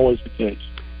it's not always the case.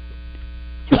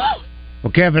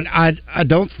 Well, Kevin, I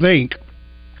don't think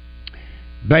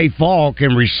Bay Fall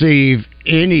can receive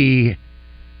any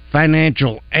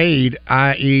financial aid,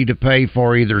 i.e. to pay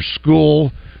for either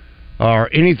school or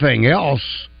anything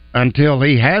else, until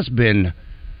he has been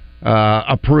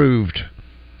approved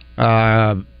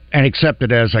and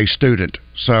accepted as a student.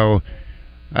 So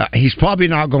he's probably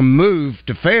not going to move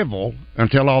to Fayetteville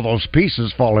until all those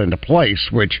pieces fall into place,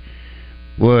 which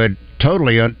would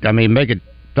totally, make it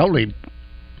totally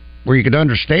where you could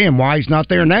understand why he's not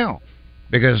there now,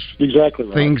 because exactly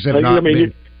right. Things have not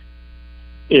been.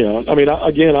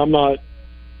 Again, I'm not.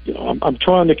 I'm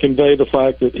trying to convey the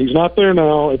fact that he's not there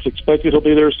now. It's expected he'll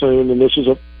be there soon, and this is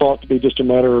thought to be just a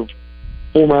matter of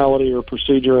formality or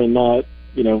procedure, and not.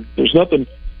 There's nothing.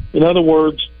 In other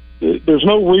words, there's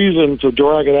no reason to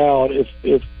drag it out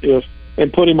if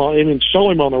and put him on and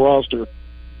show him on the roster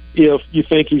if you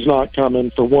think he's not coming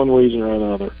for one reason or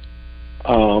another.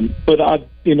 But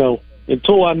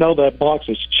until I know that box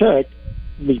is checked,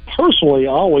 me personally,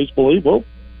 I always believe, well,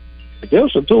 I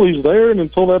guess until he's there and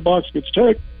until that box gets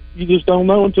checked, you just don't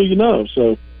know until you know.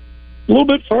 So a little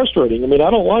bit frustrating. I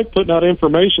don't like putting out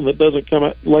information that doesn't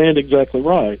land exactly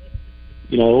right.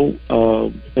 And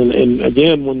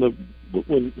again, when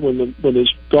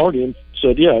his guardian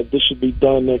said, yeah, this should be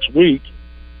done next week,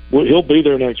 he'll be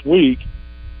there next week.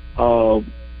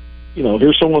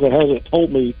 Here's someone that hasn't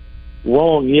told me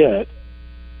wrong yet,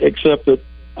 except that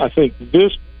I think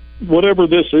this, whatever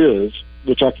this is,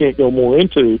 which I can't go more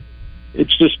into,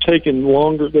 it's just taken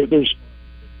longer.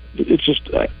 It's just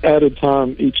added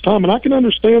time each time, and I can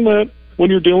understand that when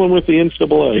you're dealing with the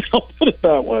NCAA. I'll put it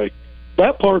that way.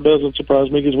 That part doesn't surprise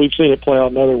me because we've seen it play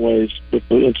out in other ways with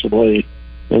the NCAA,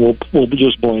 and we'll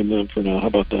just blame them for now. How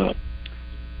about that?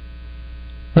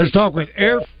 Let's talk with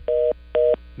Air.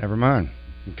 Never mind.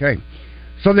 Okay.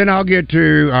 So then I'll get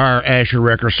to our Asher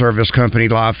Record Service Company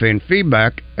live fan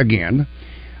feedback again.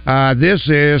 This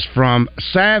is from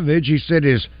Savage. He said,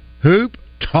 is Hoop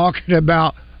talking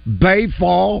about Bay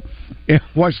Fall?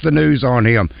 What's the news on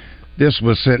him? This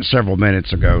was sent several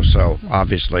minutes ago, so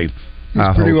obviously...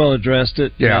 He's pretty well addressed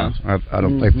it. Yeah, I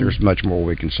don't think there's much more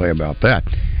we can say about that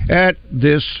at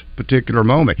this particular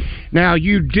moment. Now,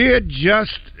 you did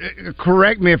just,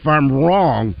 correct me if I'm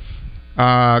wrong,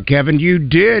 Kevin, you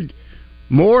did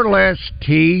more or less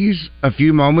tease a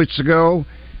few moments ago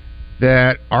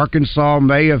that Arkansas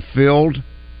may have filled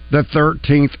the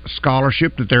 13th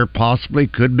scholarship, that there possibly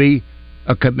could be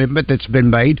a commitment that's been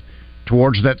made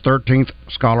towards that 13th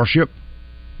scholarship.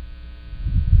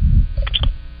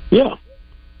 Yeah.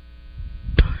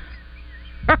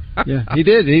 Yeah, he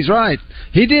did. He's right.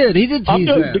 He did tease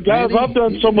that. Guys, I've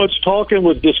done so much talking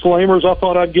with disclaimers, I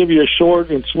thought I'd give you a short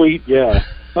and sweet yeah.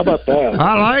 How about that?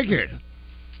 I like it.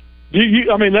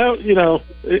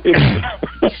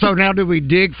 So now do we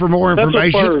dig for more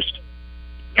information? That's a first.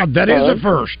 That is a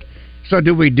first. So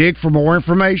do we dig for more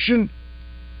information?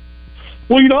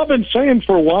 Well, I've been saying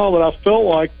for a while that I felt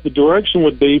like the direction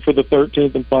would be for the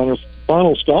 13th and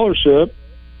final scholarship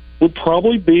would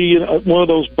probably be one of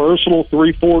those versatile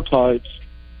 3-4 types.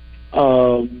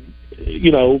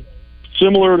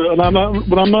 Similar to, and I'm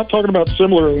not talking about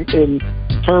similar in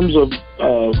terms of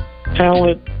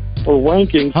talent or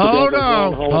rankings. Hold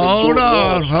on.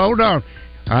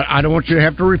 I don't want you to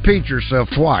have to repeat yourself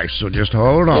twice, so just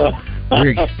hold on.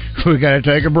 We got to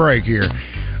take a break here.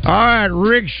 All right,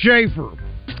 Rick Shaeffer.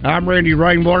 I'm Randy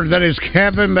Rainwater. That is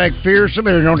Kevin McPherson,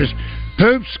 better known as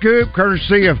Hoop Scoop,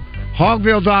 courtesy of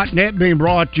Hogville.net, being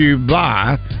brought to you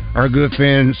by our good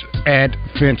friends at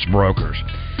Fence Brokers.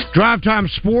 Drive Time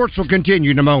Sports will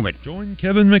continue in a moment. Join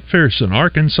Kevin McPherson,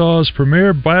 Arkansas's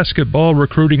premier basketball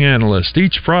recruiting analyst,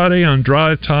 each Friday on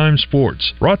Drive Time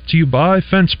Sports. Brought to you by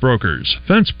Fence Brokers.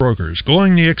 Fence Brokers,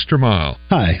 going the extra mile.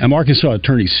 Hi, I'm Arkansas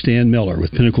attorney Stan Miller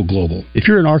with Pinnacle Global. If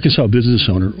you're an Arkansas business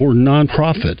owner or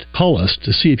nonprofit, call us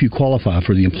to see if you qualify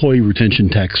for the Employee Retention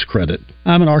Tax Credit.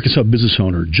 I'm an Arkansas business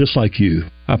owner just like you.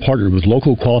 I partnered with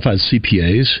local qualified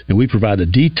CPAs, and we provide a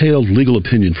detailed legal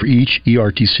opinion for each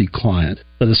ERTC client.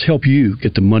 Let us help you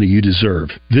get the money you deserve.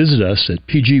 Visit us at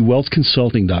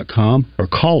pgwealthconsulting.com or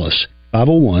call us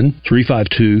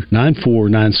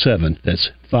 501-352-9497.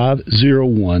 That's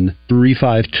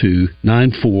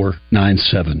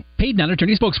 501-352-9497. Paid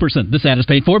non-attorney spokesperson. This ad is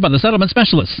paid for by the settlement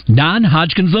specialists.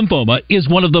 Non-Hodgkin's lymphoma is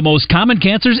one of the most common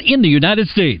cancers in the United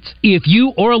States. If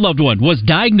you or a loved one was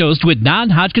diagnosed with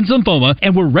non-Hodgkin's lymphoma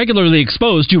and were regularly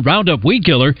exposed to Roundup Weed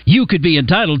Killer, you could be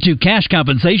entitled to cash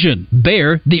compensation.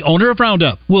 Bayer, the owner of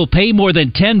Roundup, will pay more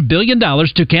than $10 billion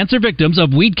to cancer victims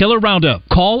of Weed Killer Roundup.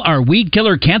 Call our Weed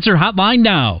Killer Cancer Hotline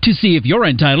now to see if you're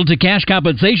entitled to cash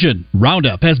compensation.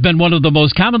 Roundup has been one of the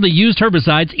most commonly used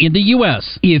herbicides in the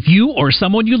U.S. If you or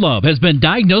someone you love has been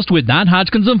diagnosed with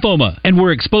non-Hodgkin's lymphoma and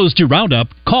were exposed to Roundup,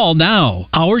 call now.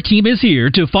 Our team is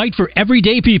here to fight for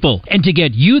everyday people and to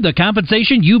get you the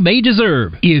compensation you may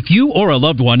deserve. If you or a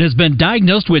loved one has been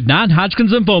diagnosed with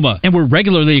non-Hodgkin's lymphoma and were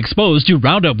regularly exposed to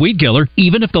Roundup Weed Killer,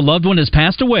 even if the loved one has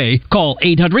passed away, call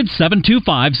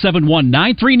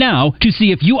 800-725-7193 now to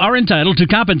see if you are entitled to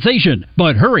compensation.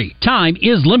 But hurry, time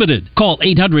is limited. Call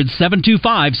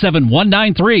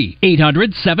 800-725-7193.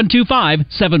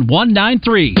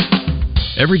 800-725-7193.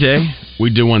 Every day, we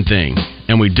do one thing,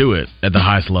 and we do it at the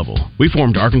highest level. We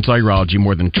formed Arkansas Urology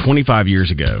more than 25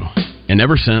 years ago, and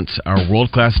ever since, our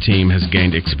world-class team has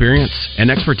gained experience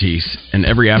and expertise in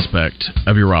every aspect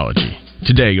of urology.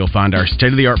 Today, you'll find our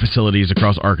state-of-the-art facilities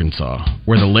across Arkansas,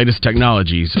 where the latest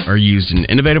technologies are used in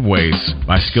innovative ways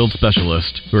by skilled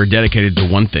specialists who are dedicated to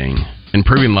one thing,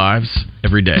 improving lives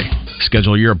every day.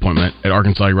 Schedule your appointment at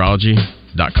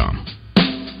arkansasurology.com.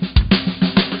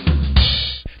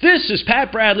 This is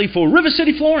Pat Bradley for River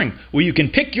City Flooring, where you can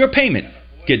pick your payment.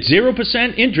 Get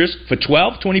 0% interest for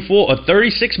 12, 24, or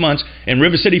 36 months, and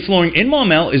River City Flooring in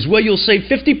Maumelle is where you'll save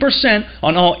 50%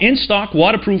 on all in-stock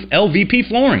waterproof LVP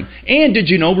flooring. And did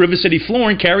you know River City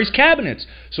Flooring carries cabinets?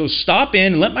 So stop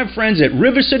in and let my friends at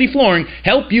River City Flooring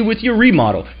help you with your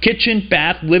remodel. Kitchen,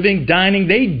 bath, living, dining,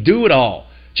 they do it all.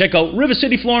 Check out River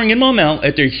City Flooring in Maumelle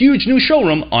at their huge new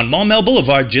showroom on Maumelle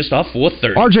Boulevard just off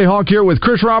 430. RJ Hawk here with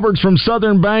Chris Roberts from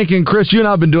Southern Bank. And Chris, you and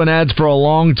I have been doing ads for a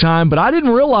long time, but I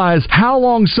didn't realize how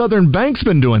long Southern Bank's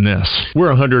been doing this.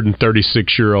 We're a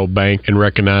 136-year-old bank and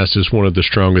recognized as one of the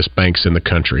strongest banks in the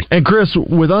country. And Chris,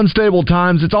 with unstable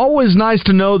times, it's always nice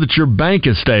to know that your bank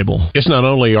is stable. It's not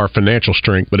only our financial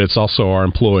strength, but it's also our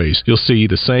employees. You'll see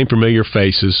the same familiar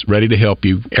faces ready to help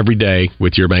you every day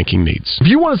with your banking needs. If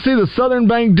you want to see the Southern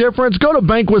Bank difference, go to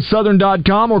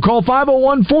bankwithsouthern.com or call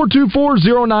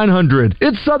 501-424-0900.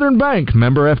 It's Southern Bank,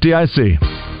 member FDIC.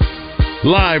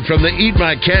 Live from the Eat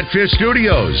My Catfish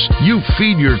studios, you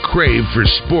feed your crave for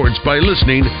sports by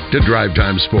listening to Drive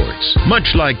Time Sports.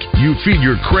 Much like you feed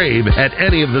your crave at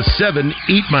any of the 7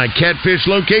 Eat My Catfish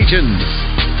locations.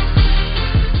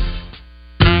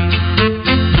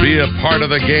 Be a part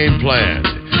of the game plan.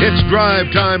 It's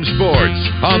Drive Time Sports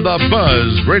on the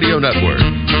Buzz Radio Network.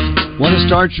 Want to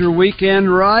start your weekend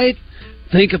right?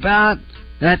 Think about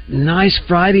that nice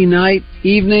Friday night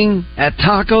evening at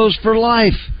Tacos for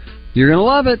Life. You're going to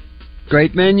love it.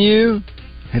 Great menu.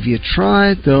 Have you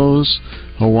tried those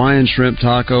Hawaiian shrimp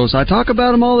tacos? I talk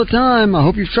about them all the time. I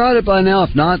hope you've tried it by now.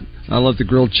 If not, I love the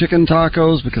grilled chicken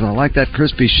tacos because I like that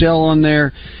crispy shell on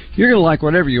there. You're going to like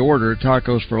whatever you order at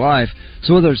Tacos for Life.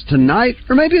 So whether it's tonight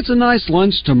or maybe it's a nice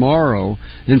lunch tomorrow.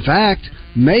 In fact,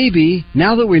 maybe,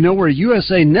 now that we know where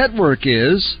USA Network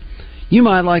is, you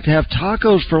might like to have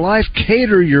Tacos for Life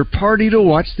cater your party to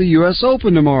watch the U.S.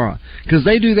 Open tomorrow, because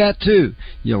they do that too.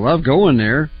 You love going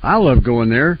there. I love going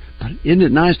there. But isn't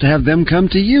it nice to have them come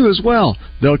to you as well?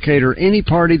 They'll cater any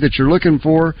party that you're looking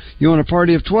for. You want a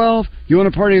party of 12? You want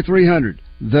a party of 300?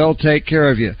 They'll take care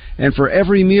of you. And for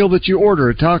every meal that you order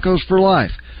at Tacos for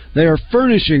Life, they are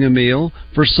furnishing a meal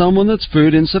for someone that's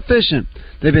food insufficient.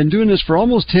 They've been doing this for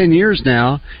almost 10 years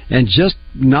now, and just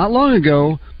not long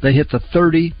ago, they hit the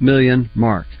 30 million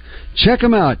mark. Check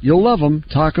them out. You'll love them.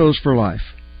 Tacos for Life.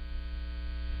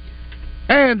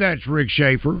 And that's Rick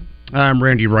Shaeffer. I'm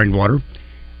Randy Rainwater.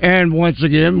 And once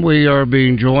again, we are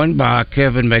being joined by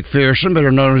Kevin McPherson,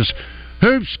 better known as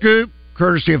Hoop Scoop,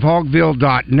 courtesy of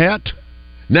Hogville.net.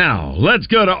 Now, let's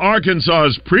go to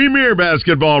Arkansas's premier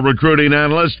basketball recruiting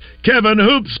analyst, Kevin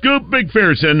Hoop Scoop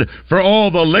McPherson, for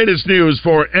all the latest news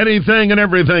for anything and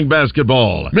everything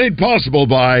basketball. Made possible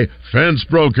by Fence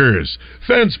Brokers.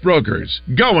 Fence Brokers,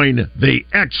 going the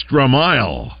extra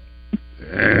mile.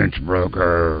 Fence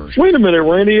Brokers. Wait a minute,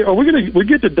 Randy. Are we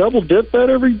get to double dip that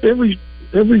every?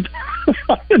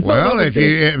 Well,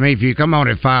 if you come on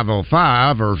at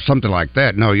 5:05 or something like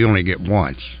that, no, you only get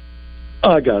once.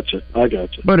 I got you.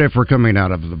 But if we're coming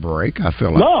out of the break, I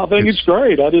feel like... No, I think it's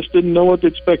great. I just didn't know what to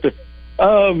expect.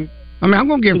 I'm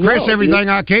going to give Chris everything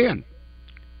I can.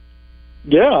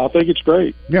 Yeah, I think it's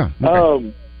great. Yeah.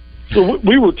 Okay. So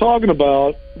we were talking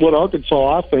about what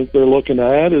Arkansas, I think they're looking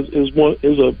at is one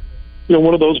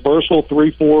of those versatile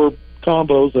 3-4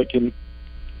 combos that can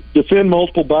defend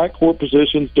multiple backcourt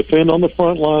positions, defend on the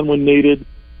front line when needed,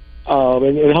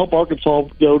 and help Arkansas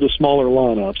go to smaller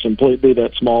lineups and be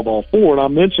that small ball forward. I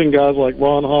mentioned guys like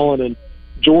Ron Holland and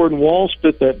Jordan Walsh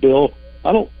fit that bill.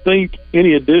 I don't think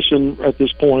any addition at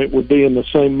this point would be in the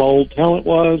same mold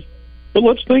talent-wise. But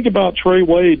let's think about Trey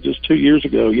Wade just 2 years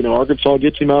ago. Arkansas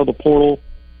gets him out of the portal.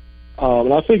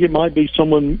 And I think it might be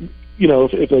someone,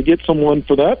 if they get someone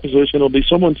for that position, it'll be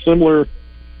someone similar,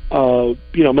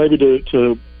 maybe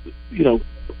to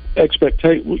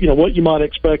what you might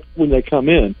expect when they come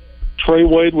in. Trey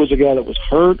Wade was a guy that was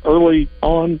hurt early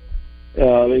on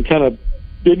and kind of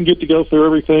didn't get to go through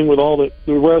everything with all the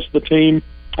rest of the team.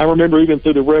 I remember even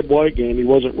through the red-white game, he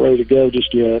wasn't ready to go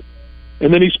just yet.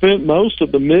 And then he spent most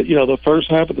of the first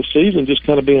half of the season just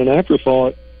kind of being an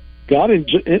afterthought. He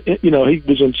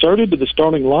was inserted to the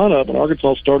starting lineup, and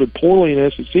Arkansas started poorly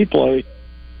in SEC play.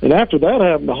 And after that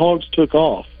happened, the Hogs took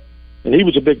off, and he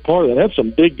was a big part of that. Had some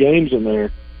big games in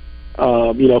there.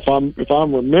 If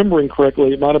I'm remembering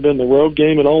correctly, it might have been the road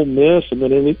game at Ole Miss, and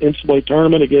then in the NCAA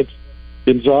tournament against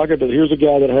Gonzaga. But here's a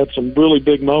guy that had some really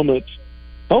big moments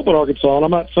helping Arkansas. And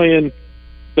I'm not saying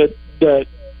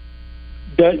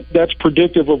that's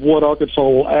predictive of what Arkansas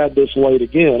will add this late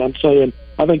again. I'm saying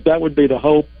I think that would be the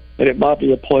hope, and it might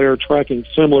be a player tracking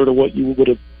similar to what you would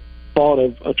have thought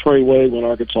of a Trey Wade when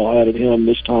Arkansas added him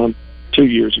this time 2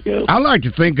 years ago. I like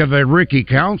to think of a Ricky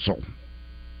Council.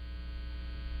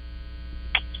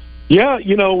 Yeah,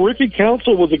 Ricky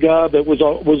Council was a guy that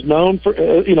was known for,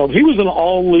 he was an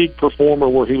all-league performer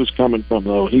where he was coming from,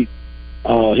 though. He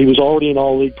was already an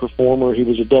all-league performer. He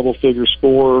was a double-figure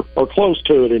scorer, or close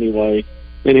to it anyway.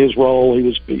 In his role, he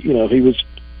was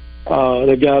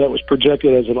a guy that was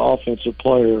projected as an offensive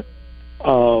player.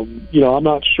 I'm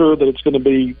not sure that it's going to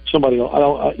be somebody.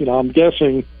 I'm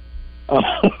guessing.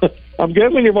 I'm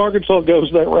guessing if Arkansas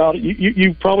goes that route,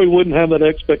 you probably wouldn't have that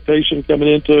expectation coming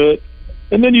into it,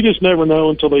 and then you just never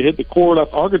know until they hit the court.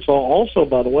 Arkansas also,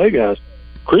 by the way, guys,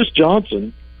 Chris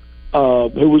Johnson,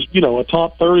 who was a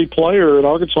top 30 player at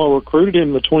Arkansas, recruited him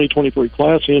in the 2023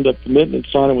 class. He ended up committing and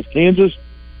signing with Kansas.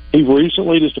 He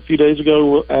recently, just a few days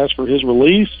ago, asked for his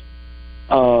release.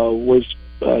 So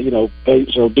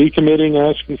decommitting,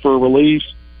 asking for a release.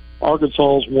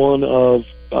 Arkansas is one of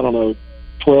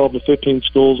 12 to 15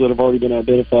 schools that have already been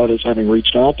identified as having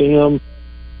reached out to him.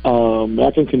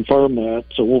 I can confirm that.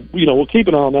 So we'll keep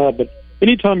an eye on that. But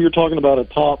anytime you're talking about a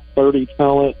top 30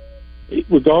 talent,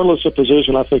 regardless of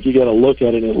position, I think you got to look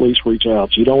at it and at least reach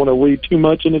out. So you don't want to read too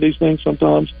much into these things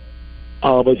sometimes.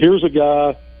 But here's a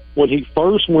guy. When he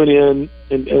first went in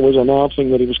and was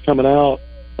announcing that he was coming out,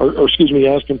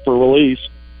 asking for a release,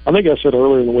 I think I said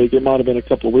earlier in the week, it might have been a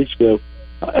couple of weeks ago,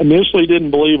 I initially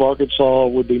didn't believe Arkansas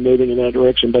would be moving in that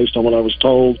direction based on what I was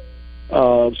told.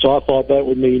 So I thought that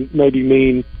would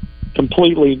mean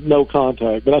completely no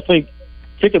contact. But I think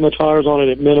kicking the tires on it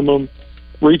at minimum,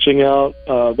 reaching out,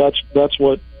 that's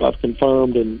what I've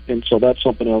confirmed, and so that's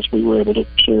something else we were able to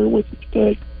share with you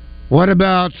today. What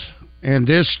about... And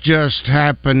this just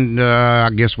happened,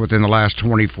 I guess, within the last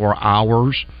 24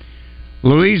 hours.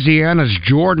 Louisiana's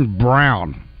Jordan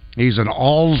Brown. He's an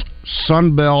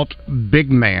all-Sun Belt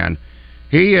big man.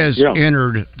 He has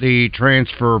entered the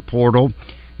transfer portal.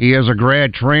 He has a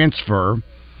grad transfer.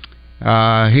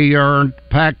 He earned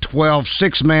Pac-12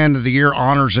 Sixth Man of the Year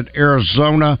honors at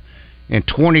Arizona in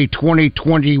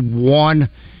 2020-21,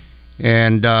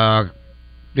 and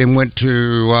then went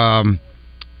to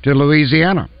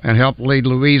Louisiana and helped lead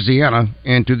Louisiana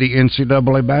into the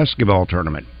NCAA basketball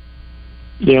tournament.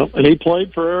 Yeah, and he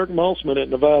played for Eric Musselman at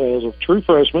Nevada as a true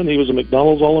freshman. He was a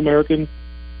McDonald's All-American,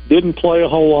 didn't play a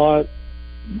whole lot.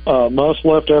 Muss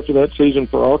left after that season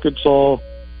for Arkansas.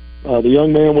 The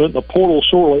young man went in the portal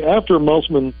shortly after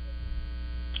Musselman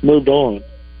moved on.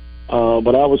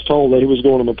 But I was told that he was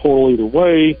going in the portal either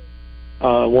way.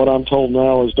 What I'm told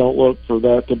now is don't look for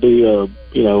that to be a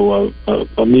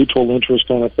mutual interest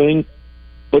kind of thing.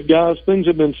 But guys, things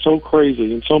have been so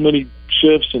crazy and so many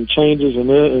shifts and changes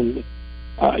and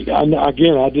I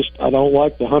don't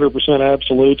like the 100%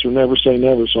 absolutes or never say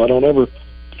never. So I don't ever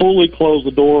fully close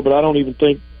the door, but I don't even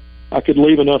think I could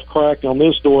leave enough crack on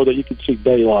this door that you could see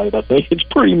daylight. I think it's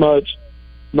pretty much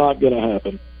not going to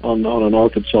happen on an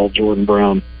Arkansas Jordan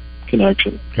Brown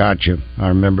connection. Gotcha. I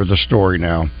remember the story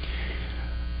now.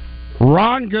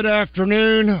 Ron, good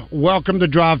afternoon. Welcome to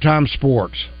Drive Time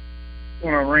Sports.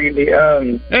 Well, Randy.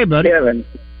 Hey, buddy. Kevin.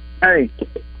 Hey,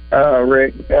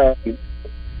 Rick.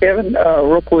 Kevin,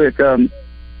 real quick.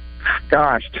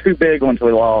 Gosh, 2 big ones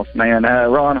we lost, man.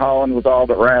 Ron Holland was all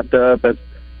but wrapped up at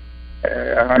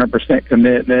 100%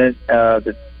 commitment.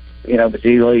 The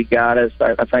G League got us.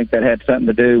 I think that had something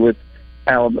to do with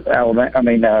Alabama. I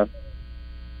mean,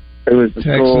 it was the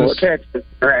school, Texas,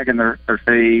 dragging their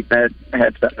feet. That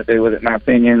had something to do with it, in my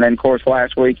opinion. And then, of course,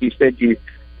 last week you said you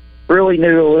really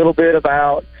knew a little bit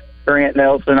about Grant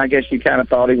Nelson. I guess you kind of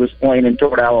thought he was leaning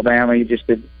toward Alabama. You just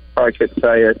probably couldn't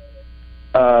say it.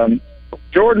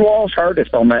 Jordan Walsh hurt us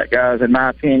on that, guys, in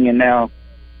my opinion. Now,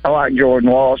 I like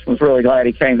Jordan Walsh. Was really glad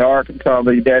he came to Arkansas,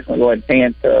 but he definitely wasn't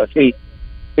handcuffed. He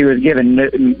was given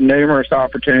numerous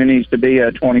opportunities to be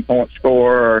a 20-point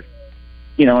scorer,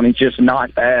 and he's just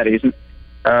not that.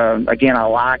 Again, I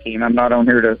like him. I'm not on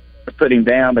here to put him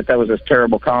down, but that was a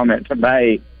terrible comment to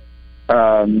make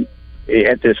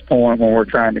at this point when we're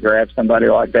trying to grab somebody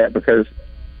like that, because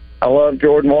I love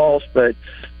Jordan Walsh, but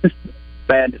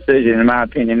bad decision, in my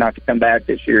opinion, not to come back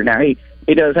this year. Now, he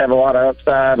does have a lot of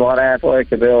upside, a lot of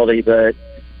athletic ability, but,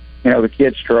 the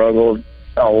kid struggled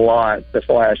a lot this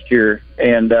last year,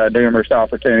 and numerous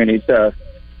opportunities.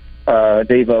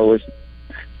 Devo was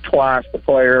twice the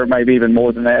player, maybe even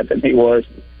more than that, than he was,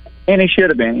 and he should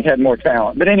have been. He had more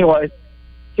talent. But anyway,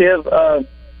 Kev,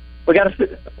 we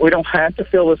don't have to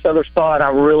fill this other spot. I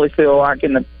really feel like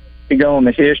in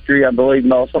the history, I believe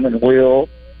Musselman will.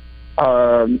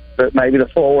 But maybe the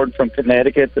forward from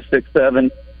Connecticut, the 6'7"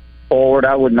 forward,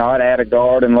 I would not add a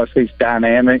guard unless he's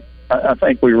dynamic. I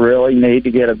think we really need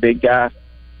to get a big guy,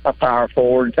 a power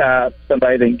forward type,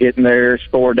 somebody that can get in there,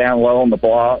 score down low on the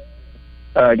block,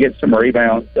 get some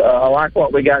rebounds. I like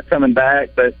what we got coming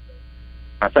back, but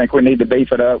I think we need to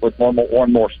beef it up with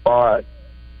one more spot.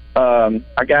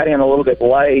 I got in a little bit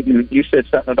late, and you said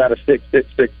something about a 6'6",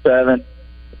 6'7"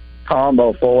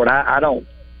 combo forward.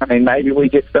 Maybe we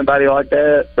get somebody like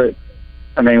that, but,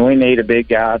 we need a big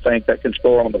guy, I think, that can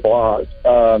score on the blocks.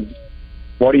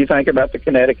 What do you think about the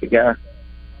Connecticut guy?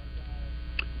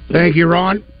 Thank you,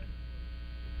 Ron.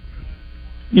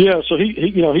 Yeah, so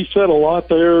he said a lot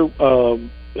there,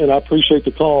 and I appreciate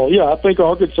the call. Yeah, I think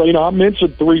Arkansas, I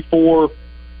mentioned 3-4.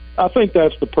 I think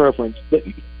that's the preference.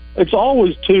 It's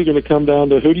always, too, going to come down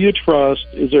to who do you trust?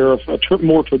 Is there a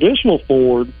more traditional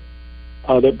forward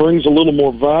that brings a little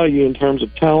more value in terms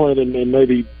of talent and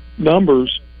maybe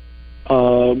numbers,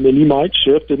 then you might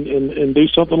shift and do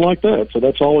something like that. So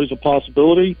that's always a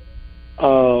possibility.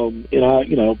 I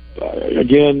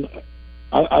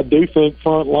do think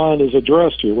front line is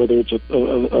addressed here, whether it's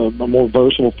a more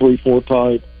versatile 3-4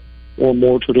 type or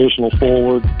more traditional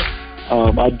forward.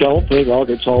 I don't think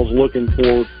Arkansas is looking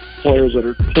for players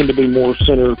that tend to be more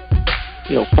center,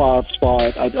 5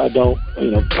 spot. I don't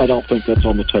think that's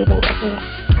on the table right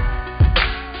now.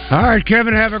 All right,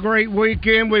 Kevin, have a great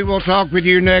weekend. We will talk with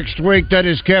you next week. That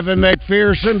is Kevin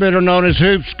McPherson, better known as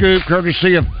Hoop Scoop,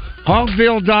 courtesy of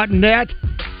Hogville.net.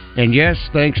 And yes,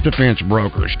 thanks to Fence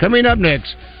Brokers. Coming up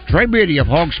next, Trey Biddy of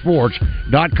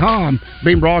Hogsports.com,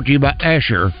 being brought to you by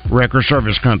Asher Wrecker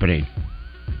Service Company.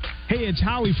 Hey, it's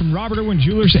Howie from Robert Irwin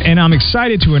Jewelers, and I'm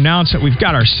excited to announce that we've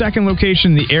got our second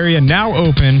location in the area now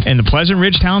open in the Pleasant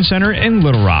Ridge Town Center in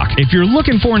Little Rock. If you're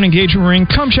looking for an engagement ring,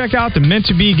 come check out the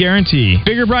Meant to Be Guarantee.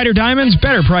 Bigger, brighter diamonds,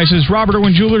 better prices, Robert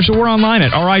Irwin Jewelers, or online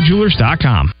at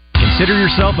rijewelers.com. Consider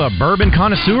yourself a bourbon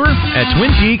connoisseur? At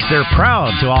Twin Peaks, they're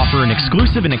proud to offer an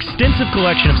exclusive and extensive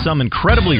collection of some incredibly